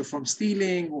from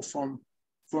stealing, or from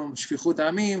shfichut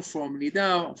amim, from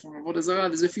nida, from avodah zarah.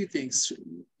 There's a few things.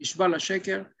 Ishbal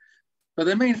sheker, but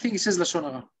the main thing is just lashon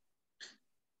Hara.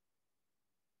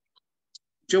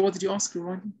 Joe, what did you ask?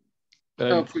 Remind me.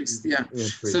 Priest, yeah.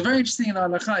 Priest. So very interesting in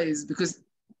halakha is because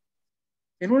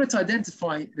in order to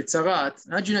identify the tzarat,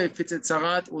 how do you know if it's a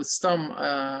tzarat or some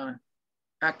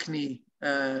acne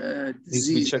disease? Needs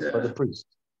to be checked by the priest.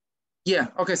 Yeah.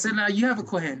 Okay. So now you have a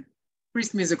kohen.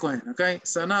 Priest means a kohen. Okay.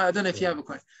 So now I don't know if you have a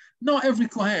kohen. Not every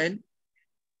kohen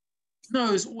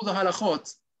knows all the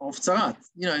halachot of tzarat.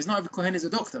 It's not every kohen is a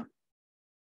doctor,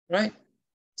 right?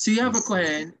 So you have a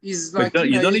kohen. He's like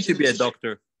you don't need to be a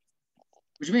doctor.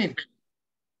 What do you mean?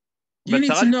 You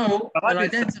need to know and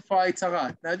identify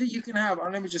tzarat. Now you can have.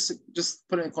 Let me just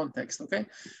put it in context, okay?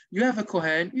 You have a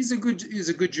kohen. He's a good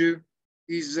Jew.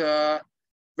 He's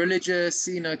religious.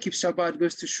 Keeps Shabbat,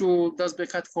 goes to shul, does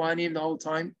Birkat Kohanim the whole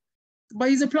time. But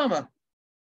he's a plumber,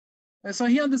 and so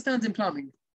he understands in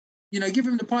plumbing. Give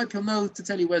him the pipe, he'll know to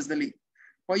tell you where's the leak.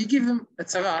 But you give him a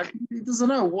tzarat, he doesn't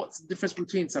know what's the difference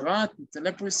between tzarat,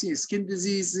 leprosy, skin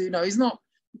disease. He's not.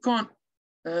 You can't.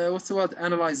 What's the word?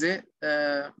 Analyze it.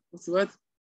 What's the word?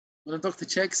 When a doctor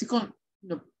checks, he can't,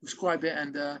 prescribe it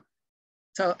and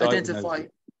identify,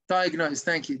 diagnose.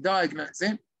 Thank you. Diagnose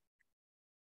it.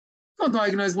 Can't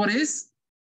diagnose what is.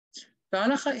 The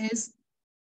halacha is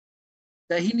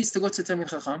that he needs to go to Talmid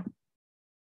Chacham,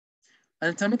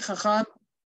 and Talmid Chacham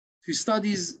who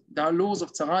studies the laws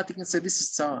of tzarat, he can say this is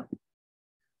tzarat.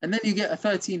 And then you get a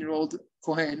 13-year-old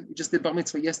kohen who just did bar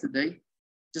mitzvah yesterday.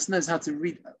 Just knows how to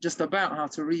read, just about how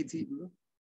to read Hebrew.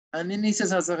 And then he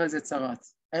says, Hazara is tzarat.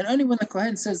 And only when the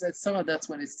Kohen says that tzarat, that's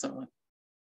when it's tzarat.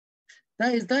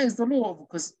 That is the law,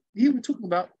 because here we're talking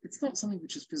about, it's not something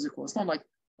which is physical. It's not like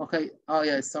Okay, oh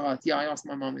yeah, it's Tzaraat. Yeah, I asked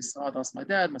my mom, it's Tzaraat. I asked my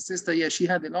dad, my sister, yeah, she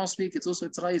had it last week. It's also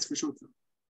Tzaraat for sure.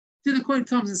 Till the Kohen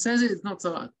comes and says it, it's not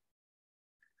Tzaraat.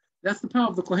 That's the power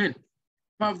of the Kohen.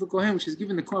 The power of the Kohen, which is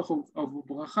given the koach of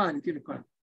bracha and given the Kohen.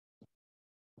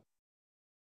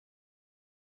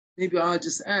 Maybe I'll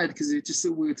just add, because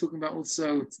we were talking about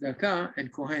also tzedakah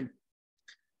and Kohen.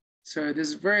 So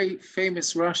there's a very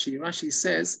famous Rashi. Rashi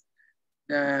says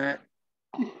that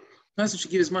the person should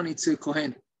give his money to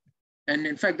Kohen. And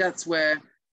in fact, that's where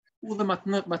all the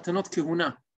matanot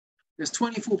kehuna, there's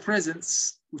 24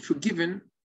 presents which were given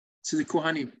to the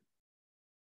Kohanim.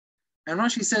 And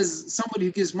Rashi says somebody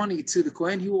who gives money to the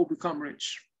Kohen, he will become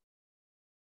rich.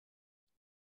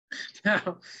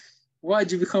 Now, why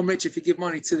do you become rich if you give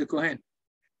money to the Kohen?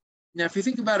 Now, if you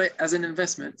think about it as an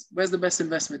investment, where's the best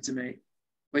investment to make?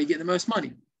 Where you get the most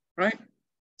money, right?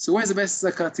 So where's the best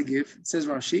zakah to give? It says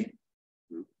Rashi,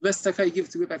 the best zakah you give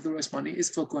to get back the most money is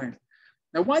for Kohen.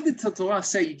 Now, why did the Torah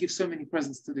say you give so many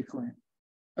presents to the Kohen?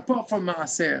 Apart from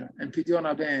Ma'aser and Pidyon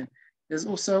Haben, there's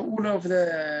also all of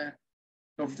the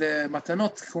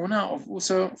matanot kehuna, of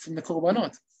also from the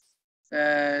korbanot,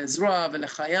 zra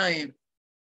v'lechayim.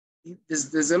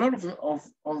 There's a lot of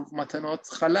matanot,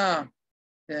 chala,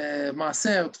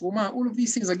 maaser, truma. All of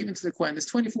these things are given to the Kohen. There's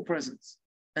 24 presents,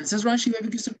 and it says Rashi, whoever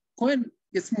gives to Kohen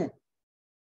gets more.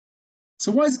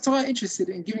 So why is the Torah interested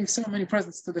in giving so many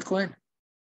presents to the Kohen?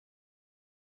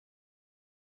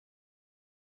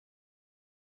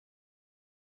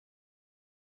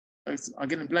 I'm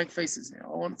getting blank faces here.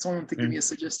 I want someone to give me a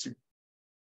suggestion.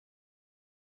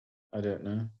 I don't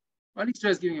know. At least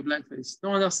Joe's giving a blank face.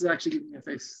 No one else is actually giving me a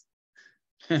face.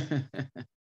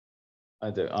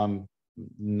 I'm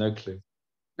no clue.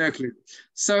 No clue.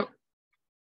 So,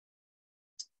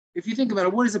 if you think about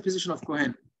it, what is the position of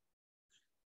Kohen?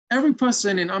 Every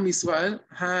person in Am Yisrael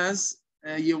has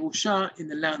a Yerusha in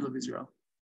the land of Israel.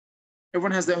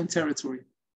 Everyone has their own territory.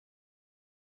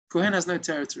 Kohen has no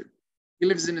territory. He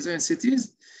lives in his own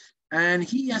cities, and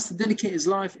he has to dedicate his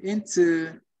life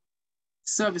into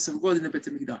service of God in the Beit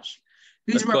HaMikdash.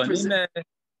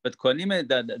 But Kohanim,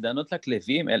 they're not like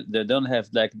Levim. They don't have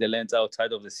like the lands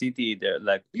outside of the city. They're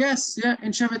like yes, yeah,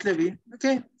 in Shevet Levi.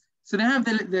 Okay, so they have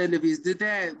the Levis.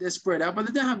 They're spread out, but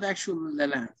they don't have the actual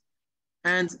land.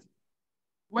 And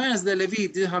whereas the Levi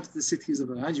do have the cities of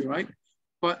the land, you're right.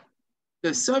 But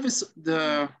the service,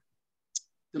 the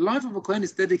life of a Kohen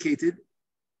is dedicated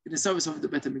in the service of the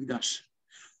Beit HaMikdash.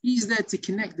 He's there to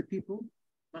connect the people.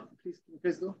 Please, can you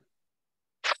press go?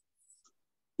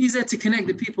 He's there to connect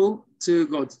the people to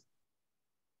God. Does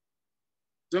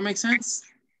that make sense?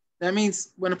 That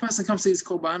means when a person comes to his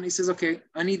korban, he says, okay,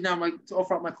 I need now to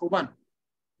offer up my korban.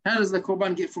 How does the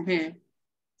korban get from here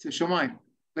to Shamayim?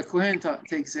 The Kohen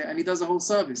takes it and he does the whole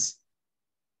service.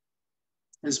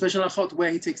 There's a special achot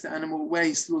where he takes the animal, where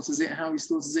he slaughters it, how he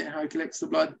slaughters it, how he collects the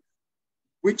blood,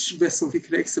 which vessel he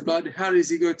collects the blood, how does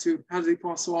he go to, how does he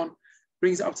pass on,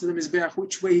 brings it up to the Mizbeach,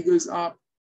 which way he goes up,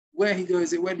 where he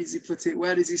goes it, where does he put it,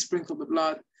 where does he sprinkle the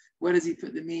blood, where does he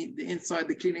put the meat, the inside,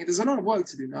 the cleaning. There's a lot of work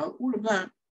to do now. All of that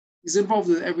he's involved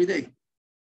with every day.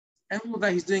 And all of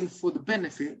that he's doing for the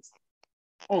benefit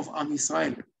of Am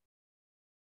Yisrael.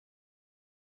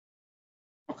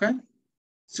 Okay?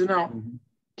 So now,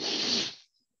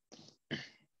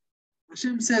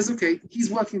 Hashem says, okay, he's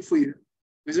working for you.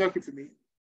 He's working for me.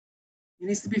 He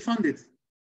needs to be funded.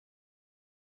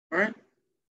 All right?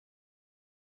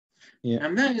 Yeah.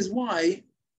 And that is why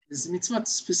there's a mitzvah to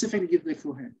specifically give the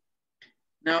Kohen.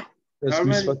 Now, there's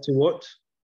mitzvah to what?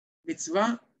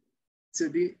 Mitzvah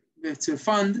to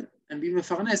fund and be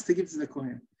mefarnes to give to the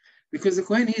Kohen. Because the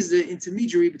Kohen is the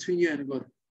intermediary between you and God.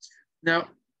 Now,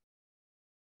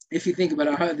 if you think about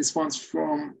it, I heard this once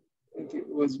from, I think it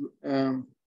was the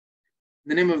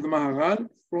name of the Maharal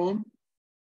from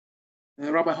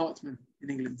Rabbi Hartman in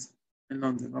England, in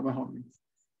London, Rabbi Hartman.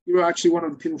 You were actually one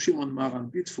of the Pirushim on Maharal,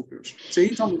 beautiful Pirush. So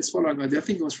he told me this following idea, I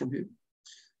think it was from him,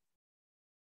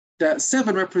 that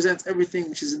 7 represents everything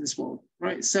which is in this world,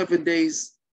 right? 7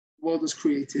 days, the world was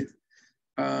created.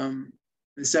 The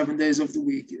 7 days of the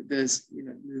week, there's,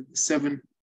 the 7,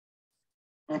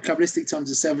 on Kabbalistic terms,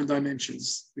 the 7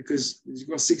 dimensions, because you've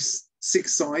got six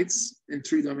sides in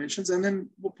 3 dimensions, and then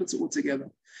what puts it all together?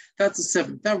 That's the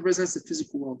 7. That represents the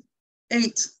physical world.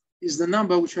 8 is the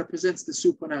number which represents the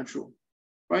supernatural,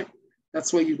 right?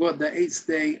 That's why you've got the 8th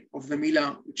day of the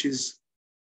Milah, which is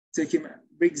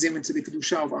brings him into the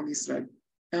Kedusha of Am Yisrael,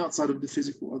 outside of the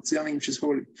physical world, something which is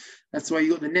holy. That's why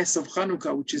you got the Ness of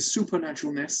Chanukah, which is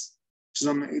supernatural Ness, which is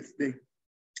on the 8th day.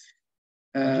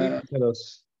 Did you tell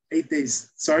us? 8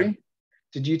 days. Sorry?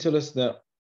 Did you tell us that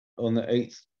on the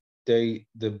 8th day,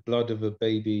 the blood of a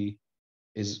baby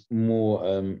is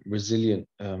more resilient.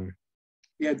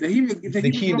 Yeah, the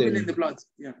hemoglobin healing in the blood.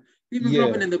 Yeah,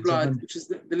 hemoglobin in the blood, 100. which is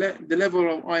the level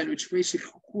of iron, which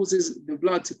basically causes the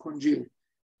blood to congeal,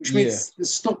 which makes the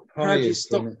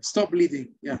stop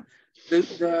bleeding. Yeah,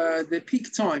 the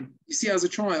peak time. You see, as a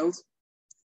child,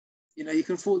 you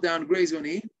can fall down, graze your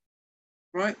knee,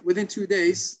 right? Within 2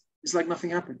 days, it's like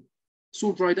nothing happened. It's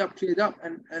all dried up, cleared up,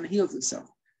 and heals itself.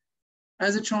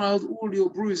 As a child, all your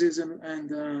bruises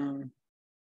and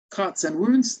cuts and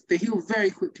wounds, they heal very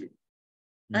quickly.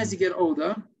 As you get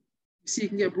older, you see you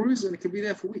can get bruised and it can be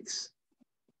there for weeks.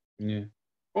 Yeah.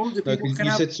 Older people can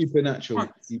you have said supernatural.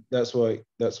 That's why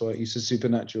you said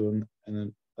supernatural, and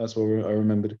then that's what I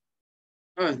remembered.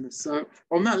 So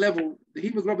on that level, the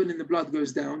hemoglobin in the blood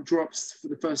goes down, drops for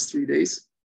the first 3 days.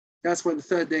 That's why the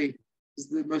third day is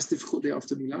the most difficult day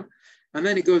after Milah. And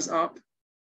then it goes up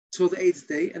till the 8th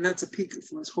day, and that's a peak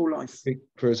for his whole life.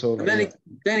 For his whole life. And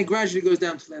then it gradually goes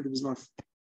down to the end of his life.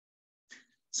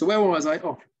 So where was I?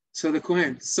 So the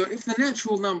Kohen. So if the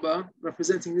natural number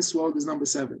representing this world is number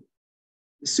 7,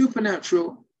 the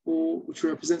supernatural, or which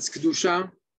represents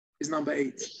Kedusha, is number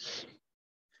 8.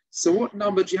 So what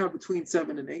number do you have between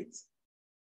 7 and 8?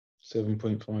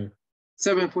 7.5.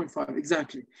 7.5,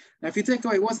 exactly. Now if you take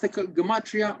away, what's the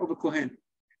gematria of a Kohen?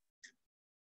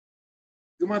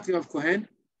 Gematria of Kohen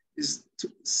is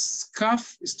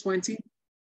Kaf is 20,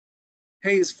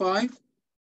 Hey is 5,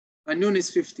 and Nun is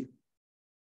 50.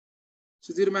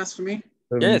 So do the math for me.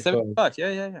 75.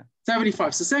 Yeah.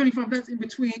 75. So 75, that's in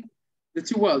between the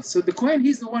two worlds. So the Kohen,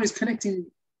 he's the one who's connecting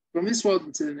from this world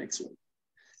into the next world.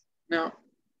 Now,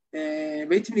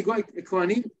 Veitim li goy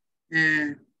kohanim,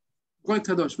 goy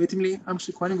kadosh. Veitim li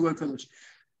amshi kohanim goy kadosh.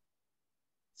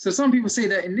 So some people say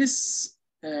that in this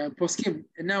poskim,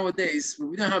 and nowadays,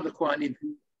 we don't have the kohanim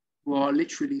who are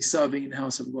literally serving in the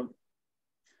house of God.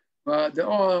 But there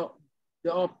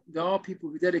are people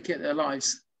who dedicate their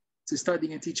lives to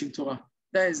studying and teaching Torah.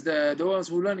 That is the ones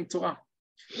who are learning Torah.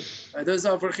 Those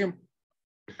are Avrahim.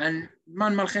 And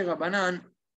Man Malchei Rabbanan,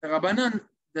 the Rabbanan,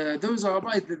 those are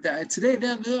right. Today they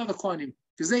are the Kohanim.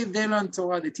 Because they learn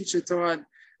Torah, they teach the Torah,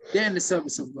 they're in the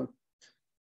service of God.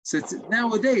 So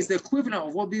nowadays, the equivalent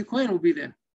of what be a Kohen will be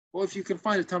there. Or if you can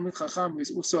find a Talmid Chacham who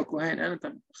is also a Kohen and a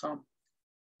Talmid Chacham,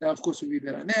 that of course will be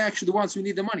there. And they're actually the ones who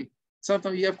need the money.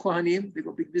 Sometimes you have Kohanim, they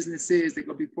got big businesses, they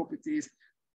got big properties,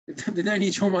 they don't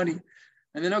need your money,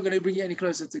 and they're not going to bring you any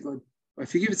closer to God. But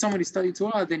if you give it somebody to study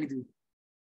Torah, then you do.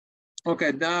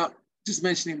 Okay, now, just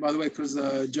mentioning, by the way, because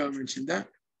Joe mentioned that.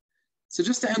 So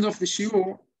just to end off the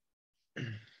shiur,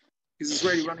 because it's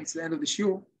already running to the end of the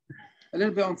shiur, a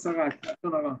little bit on Sarat,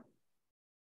 Hara.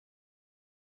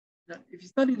 Now, if you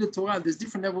study the Torah, there's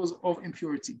different levels of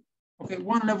impurity. Okay,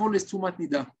 one level is Tumat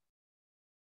Nida.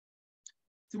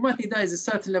 Tumat Nida is a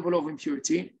certain level of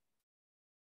impurity.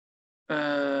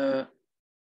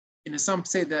 Some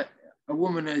say that a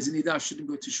woman as a Nida shouldn't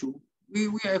go to shul. We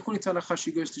according to Halacha,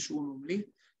 she goes to shul normally,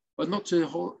 but not to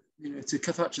to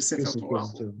touch a Sefer Torah.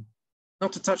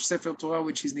 Not to touch Sefer Torah,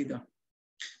 which is Nida.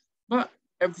 But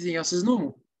everything else is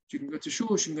normal. She can go to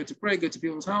shul, she can go to pray, go to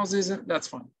people's houses, that's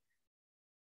fine.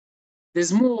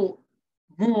 There's more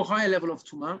higher level of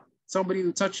Tumah. Somebody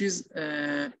who touches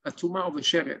a Tumah of a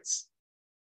Sheretz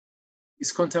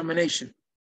is contamination.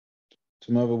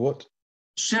 Tumah of a what?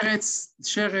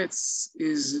 Sheretz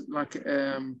is like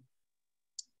a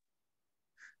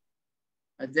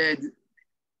dead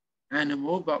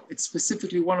animal, but it's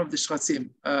specifically one of the shratzim,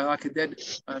 like a dead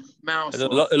mouse. A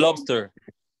lobster.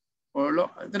 I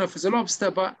don't know if it's a lobster,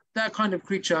 but that kind of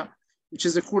creature, which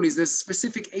is a crawlies. There's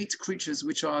specific 8 creatures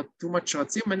which are too much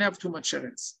shratzim and they have too much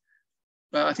sheretz.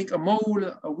 I think a mole,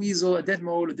 a weasel, a dead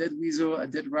mole, a dead weasel, a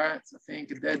dead rat, I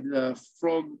think a dead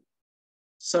frog,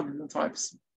 some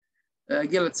types.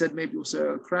 Gilad said maybe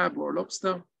also a crab or a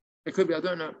lobster. It could be, I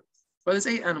don't know. But there's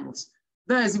 8 animals.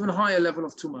 That is even a higher level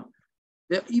of tumah.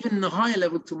 Even a higher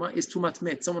level of tumah is tumat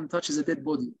met. Someone touches a dead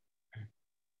body.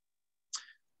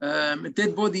 A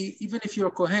dead body, even if you're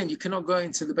a Kohen, you cannot go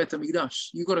into the Beit HaMikdash.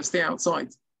 You got to stay outside.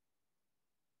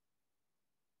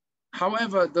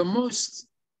 However, the most,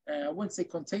 I wouldn't say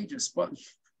contagious, but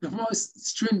the most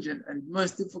stringent and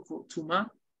most difficult tumah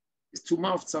is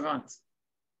tumah of tzarat.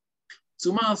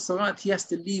 Tumah of tzarat, he has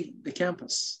to leave the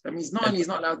campus. That means not only he's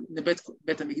not allowed in the Beit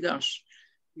HaMikdash,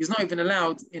 he's not even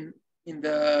allowed in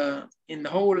the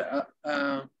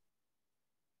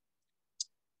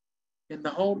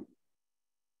whole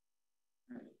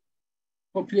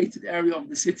populated area of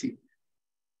the city.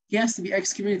 He has to be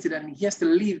excommunicated and he has to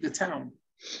leave the town,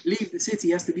 leave the city.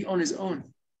 He has to be on his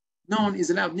own. No one is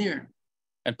allowed near him.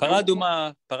 And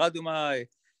paraduma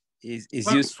is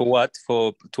used for what?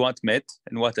 For tuat met,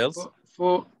 and what else?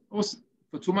 For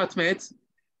Tumat Met,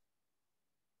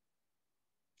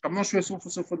 I'm not sure it's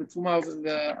also for the Tuma of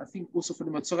the, I think also for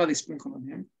the Metsora they sprinkle on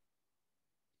him.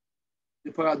 The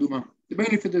Paraduma.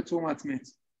 Mainly for the Tumat Met.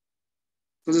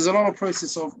 Because there's a lot of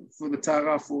process for the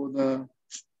Tara, for the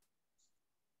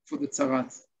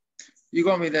Tzarat. You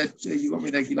got me there,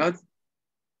 Gilad?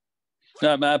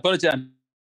 No, my apologies.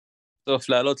 Of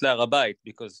לעלות להר הבית,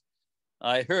 because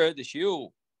I heard the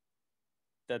shiur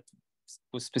that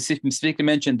was specifically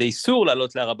mentioned the איסור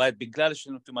לעלות להר הבית בגלל שיש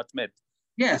לנו טומאת מת.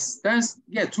 Yes,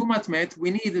 Tumat Met, we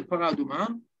need the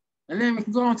Paraduma, and then we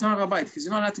can go on to Har HaBayit, because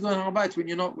you're not allowed to go on Har HaBayit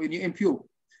when you're impure.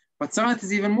 But Tzarat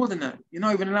is even more than that. You're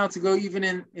not even allowed to go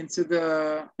even into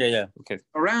the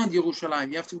around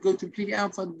Yerushalayim. You have to go completely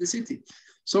outside of the city.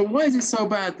 So why is it so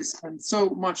bad and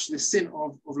so much the sin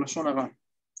of lashon hara?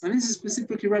 And this is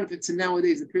specifically relevant to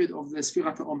nowadays, the period of the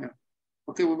Sfirat HaOmer.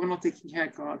 Okay, we're not taking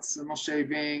haircuts, not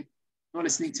shaving, not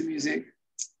listening to music.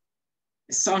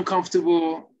 It's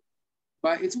uncomfortable,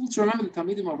 but it's also remember the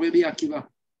Talmidim of Rabbi Akiva.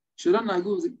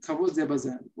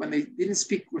 When they didn't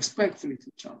speak respectfully to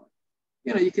each other.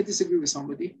 You can disagree with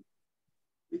somebody.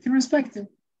 You can respect him.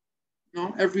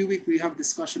 Every week we have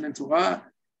discussion in Torah.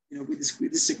 We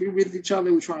disagree with each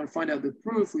other. We try and find out the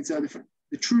proof. We tell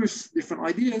the truth, different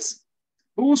ideas,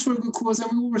 but also for a good cause,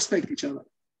 and we will respect each other.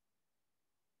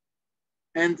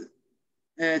 And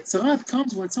Tzarat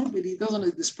comes when somebody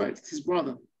doesn't respect his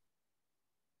brother,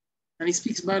 and he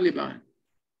speaks badly about him.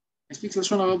 He speaks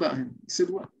lashon hara about him. He said,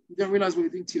 "What? You don't realize what you're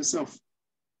doing to yourself."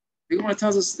 The Gemara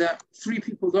tells us that 3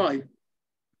 people died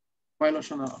by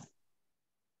lashon hara.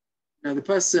 Now, the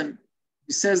person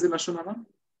who says the lashon hara,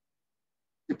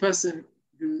 the person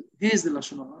who hears the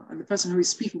lashon hara, and the person who is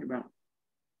speaking about.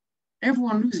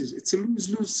 Everyone loses. It's a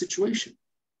lose-lose situation.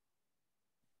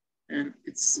 And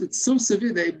it's so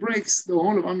severe that it breaks the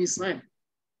whole of Am Yisrael.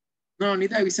 Not only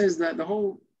that, he says that the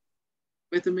whole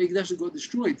Beit HaMikdash got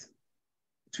destroyed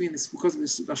because of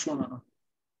this lashon hara,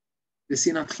 the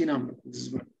sinat chinam as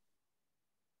well.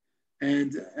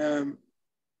 And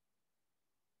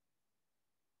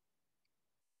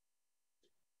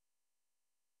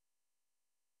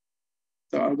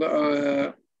so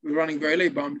we're running very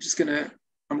late, but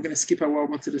I'm gonna skip out what I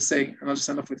wanted to say, and I'll just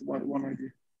end up with one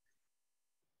idea.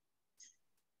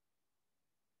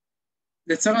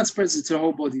 The tzarat spreads it to the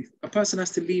whole body. A person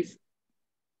has to leave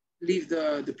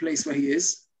the place where he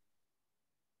is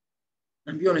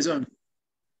and be on his own.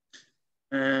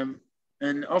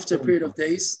 And after a period of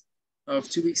days, of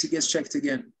 2 weeks, he gets checked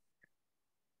again.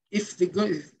 If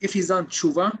he's done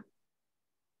tshuva,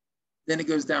 then it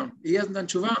goes down. If he hasn't done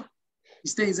tshuva, he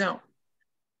stays out.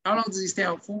 How long does he stay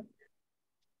out for?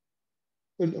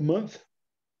 A month.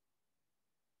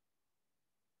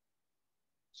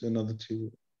 So another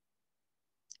 2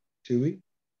 weeks.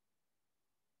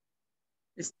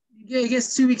 He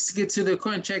gets 2 weeks to get to the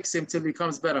Kohen checks him till he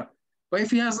becomes better. But if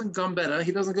he hasn't gone better,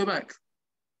 he doesn't go back.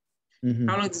 Mm-hmm.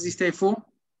 How long does he stay for?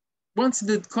 Once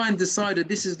the Kohen decided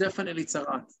this is definitely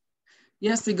tzarat, he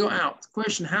has to go out.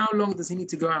 Question, how long does he need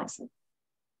to go out for?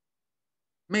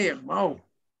 Meir,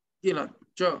 Gilad,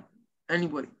 Joe,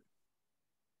 anybody.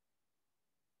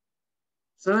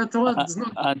 So that does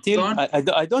not until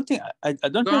I don't think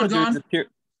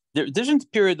there isn't a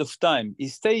period of time.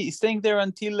 He's staying there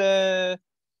until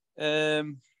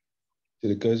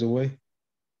till it goes away.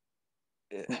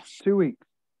 2 weeks.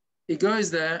 He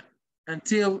goes there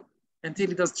until he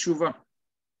does tshuva.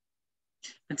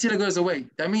 Until it goes away.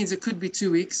 That means it could be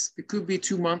 2 weeks, it could be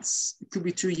 2 months, it could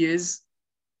be 2 years,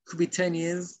 it could be 10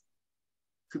 years,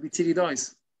 it could be till he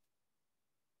dies.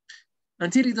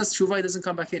 Until he does tshuva, he doesn't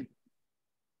come back in.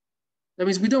 That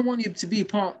means we don't want you to be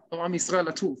part of Am Yisrael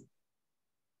at all.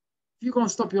 If you go and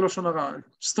stop your lashon hara and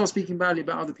start speaking badly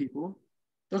about other people,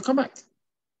 don't come back.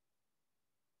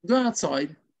 Go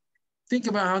outside, think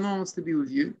about how no one wants to be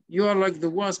with you. You are like the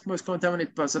worst, most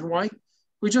contaminated person. Why?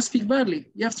 We just speak badly.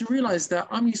 You have to realize that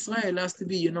Am Yisrael has to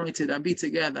be united and be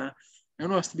together,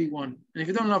 and has to be one. And if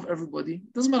you don't love everybody,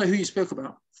 it doesn't matter who you spoke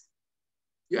about.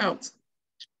 You're out.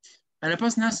 And a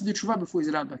person has to do tshuva before he's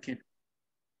allowed back in.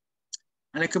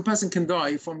 And a person can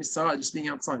die from his tzara just being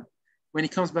outside. When he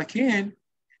comes back in,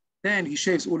 then he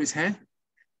shaves all his hair,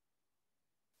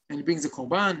 and he brings the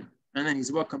korban, and then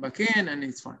he's welcome back in, and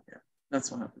it's fine. Yeah, that's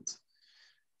what happens.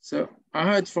 So I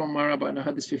heard from my rabbi, and I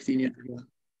heard this 15 years ago.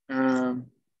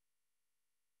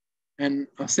 And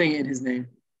I'm saying it in his name,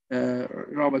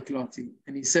 Rabbi Kilati,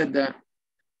 and he said that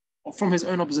from his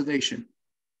own observation.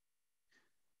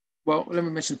 Well, let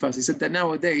me mention first. He said that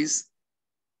nowadays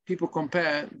people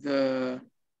compare the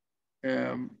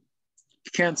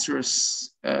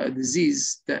cancerous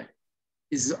disease that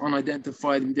is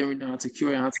unidentified. We don't really know how to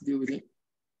cure it, how to deal with it.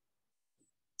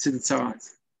 To the tzarat.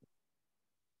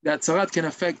 That tzarat can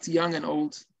affect young and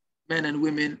old, men and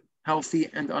women, healthy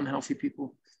and unhealthy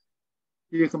people.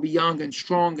 You can be young and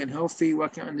strong and healthy,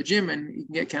 working out in the gym, and you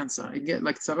can get cancer. You can get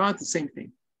like tzarat, the same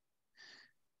thing.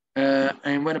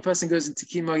 And when a person goes into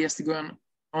chemo, he has to go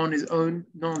on his own.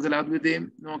 No one's allowed with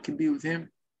him. No one can be with him.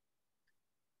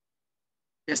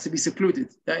 He has to be secluded.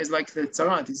 That is like the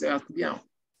tzarat. He's allowed to be out.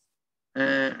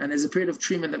 And there's a period of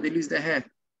treatment that they lose their hair.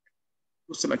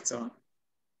 Also like tzarat.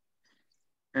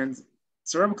 And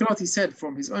so Rabbi Kalati said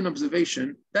from his own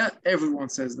observation that everyone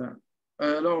says that.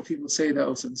 A lot of people say that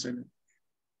also in Sunnah.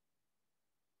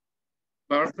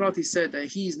 But Rabbi Kalati said that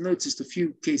he's noticed a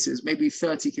few cases, maybe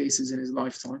 30 cases in his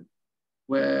lifetime,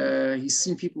 where he's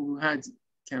seen people who had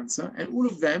cancer, and all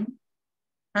of them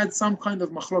had some kind of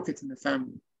machloket in the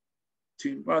family,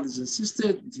 between brothers and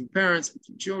sisters, between parents,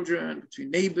 between children,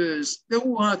 between neighbors. They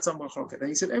all had some machloket. And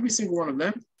he said every single one of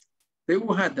them, they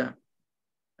all had that.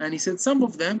 And he said some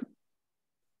of them,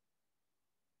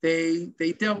 they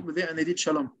dealt with it and they did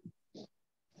shalom.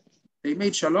 They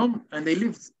made shalom and they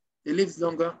lived. They lived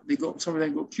longer. Some of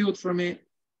them got cured from it.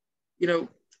 You know,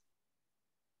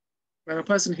 when a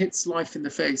person hits life in the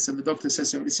face and the doctor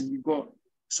says to him, listen, you've got a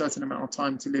certain amount of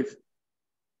time to live,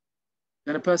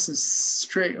 then a person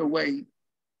straight away,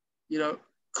 you know,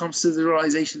 comes to the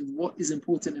realization of what is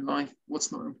important in life,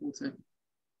 what's not important,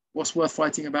 what's worth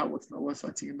fighting about, what's not worth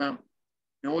fighting about.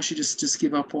 You know, what should just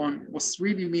give up on, what's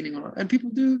really meaningful. And people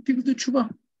do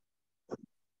tshuva.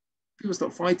 People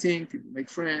stop fighting, people make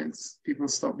friends, people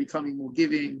start becoming more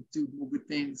giving, do more good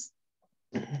things.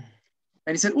 And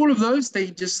he said all of those, they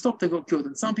just stopped, they got killed.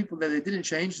 And some people that they didn't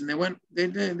change and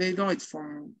they died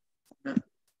from that.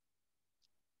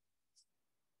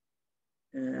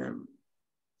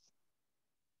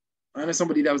 I know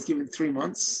somebody that was given 3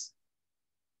 months,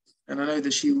 and I know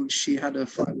that she had a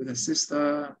fight with her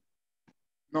sister,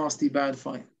 nasty, bad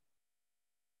fight.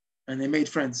 And they made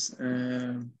friends.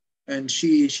 And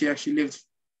she actually lived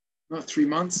not 3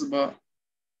 months, but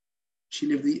she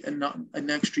lived an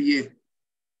extra year.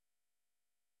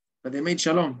 But they made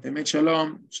shalom. They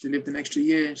lived an extra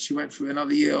year. She went through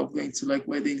another year of going to like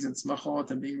weddings and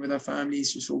smachot and being with her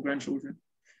families. She saw grandchildren.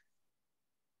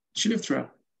 She lived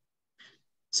throughout.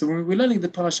 So when we're learning the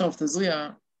parasha of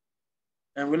Tazria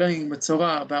and we're learning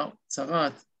Metsora about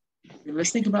tzarat, let's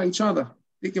think about each other.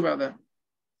 Think about that.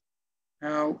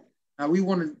 How we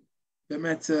want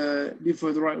to live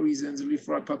for the right reasons, live for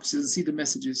the right purposes, and see the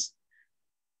messages.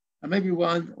 And maybe we'll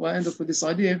end up with this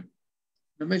idea.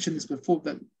 I mentioned this before,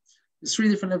 that there's 3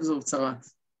 different levels of tzarat.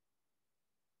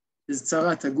 There's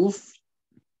tzarat aguf,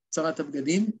 tzarat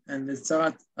abgadim, and there's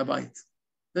tzarat abayit.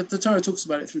 The Torah talks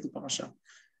about it through the parasha.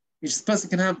 Each person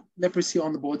can have leprosy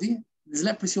on the body. There's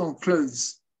leprosy on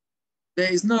clothes.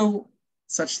 There is no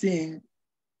such thing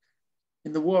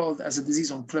in the world as a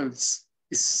disease on clothes.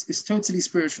 It's totally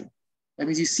spiritual. That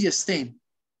means you see a stain.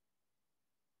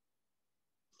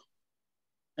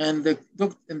 And the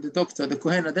doctor, the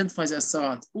Kohen, identifies it as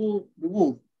tzarat. Or the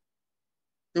wall.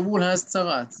 The wall has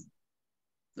tzarat.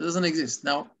 It doesn't exist.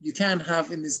 Now, you can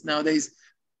have in this nowadays,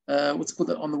 what's it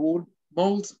called on the wall?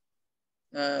 Mold.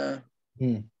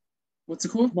 What's it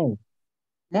called? Mold.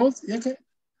 Mold? Yeah, okay.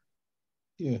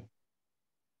 Yeah.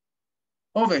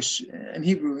 Ovesh in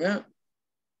Hebrew, yeah.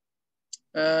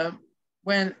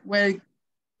 Where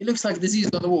it looks like disease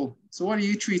on the wall. So what do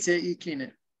you treat it? You clean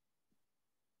it.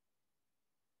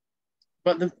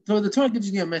 But the Torah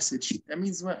gives you a message. That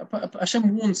means when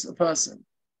Hashem warns a person,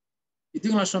 you're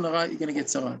doing lashon hara, you're going to get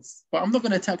tzarat. But I'm not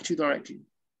going to attack you directly.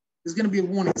 There's going to be a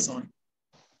warning sign.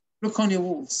 Look on your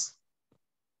walls.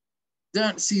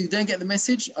 You don't get the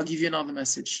message, I'll give you another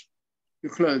message.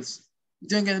 Your clothes. You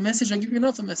don't get the message, I'll give you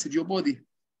another message, your body.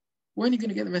 When are you going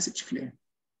to get the message clear?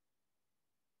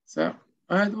 So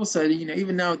I heard also,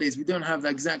 even nowadays, we don't have the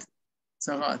exact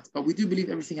tzarat, but we do believe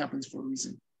everything happens for a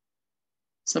reason.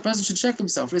 So a person should check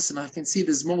himself. Listen, I can see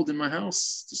there's mold in my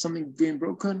house. There's something being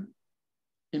broken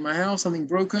in my house, something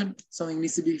broken, something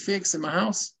needs to be fixed in my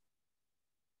house.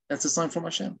 That's a sign from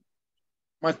Hashem.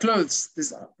 My clothes,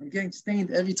 I'm getting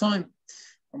stained every time.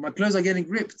 And my clothes are getting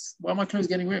ripped. Why are my clothes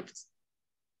getting ripped?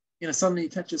 Suddenly you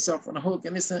catch yourself on a hook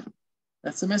and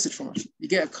that's a message from Hashem. You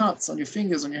get cuts on your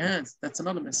fingers, on your hands. That's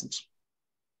another message.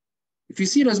 If you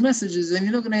see those messages, then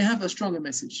you're not going to have a stronger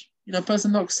message. A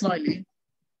person knocks slightly.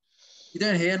 You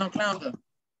don't hear, knock louder.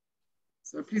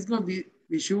 So please God,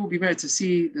 we should all be ready to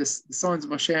see the signs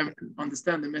of Hashem,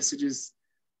 understand the messages,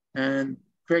 and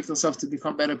correct ourselves to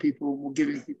become better people, more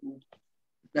giving people,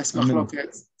 less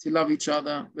machloket, to love each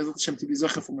other, Hashem to be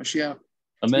zocher for Mashiach.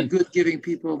 Amen. be good, giving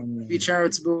people, be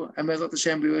charitable, and Bezrat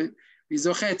Hashem be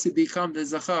zochet to become the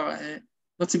zachar,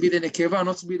 not to be the nekeva,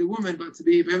 not to be the woman, but to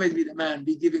be the man,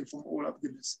 be giving from all of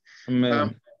goodness.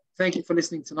 Thank you for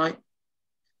listening tonight.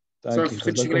 Sorry for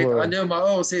finishing late. I know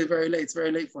my say it's very late. It's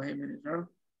very late for him,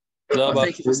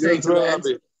 thank you for staying to the end.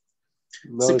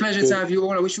 It's a pleasure to have you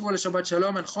all. I wish you all a Shabbat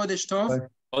Shalom and Chodesh Tov.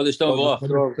 Chodesh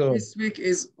Tov. This week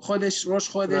is Chodesh, Rosh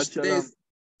Chodesh.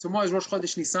 Tomorrow is Rosh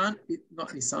Chodesh Nisan,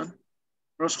 not Nisan.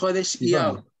 Rosh Chodesh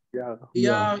Iyar.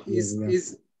 Iyar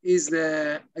is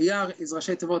the Iyar is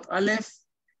Rashi Tevot Aleph,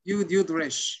 Yud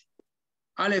Resh.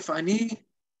 Aleph Ani,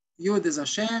 Yud is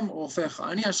Hashem, Rofecha.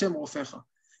 Ani Hashem Rofecha.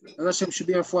 Hashem should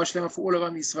be a refuah shlema for all of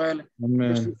Am Yisrael,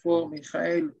 especially for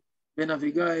Michael, Ben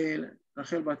Avigail,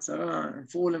 Rachel Metsora,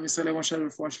 and for all of Yisrael, one shall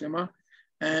refuah shlema.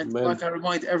 And like I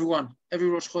remind everyone, every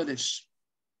Rosh Chodesh,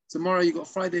 tomorrow you got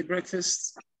Friday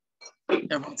breakfast.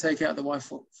 Everyone take out the wife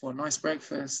for a nice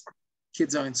breakfast.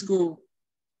 Kids are in school.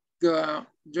 Go out,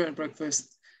 enjoy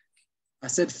breakfast. I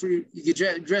said free. You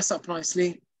can dress up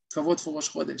nicely. Kavod for Rosh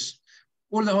Chodesh.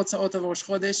 All the hotza'ot of Rosh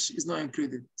Chodesh is not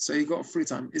included. So you got free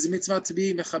time. It's a mitzvah to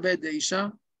be mechabed the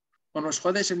isha on Rosh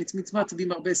Chodesh, and it's mitzvah to be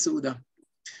marbeh seuda.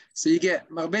 So you get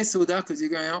marbeh seuda because you're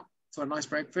going out for a nice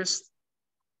breakfast.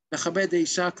 Mechabed the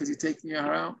isha because you're taking your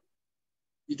Hara out.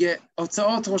 You get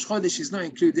hotza'ot Rosh Chodesh is not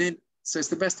included. So it's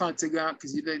the best time to go out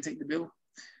because you don't take the bill.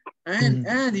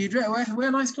 And you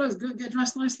wear nice clothes. Go get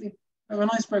dressed nicely. Have a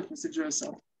nice breakfast. Enjoy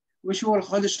yourself. Wish you all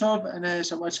Chodesh Tov and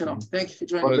Shabbat Shalom. Thank you for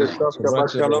joining me.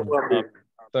 Shabbat Shalom.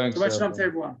 Thanks. Shabbat Shalom to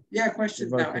everyone. Yeah,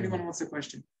 questions now. Anyone wants a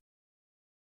question?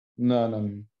 No.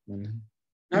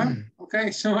 No? Okay.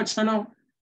 Shabbat Shalom.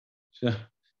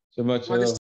 Shabbat Shalom.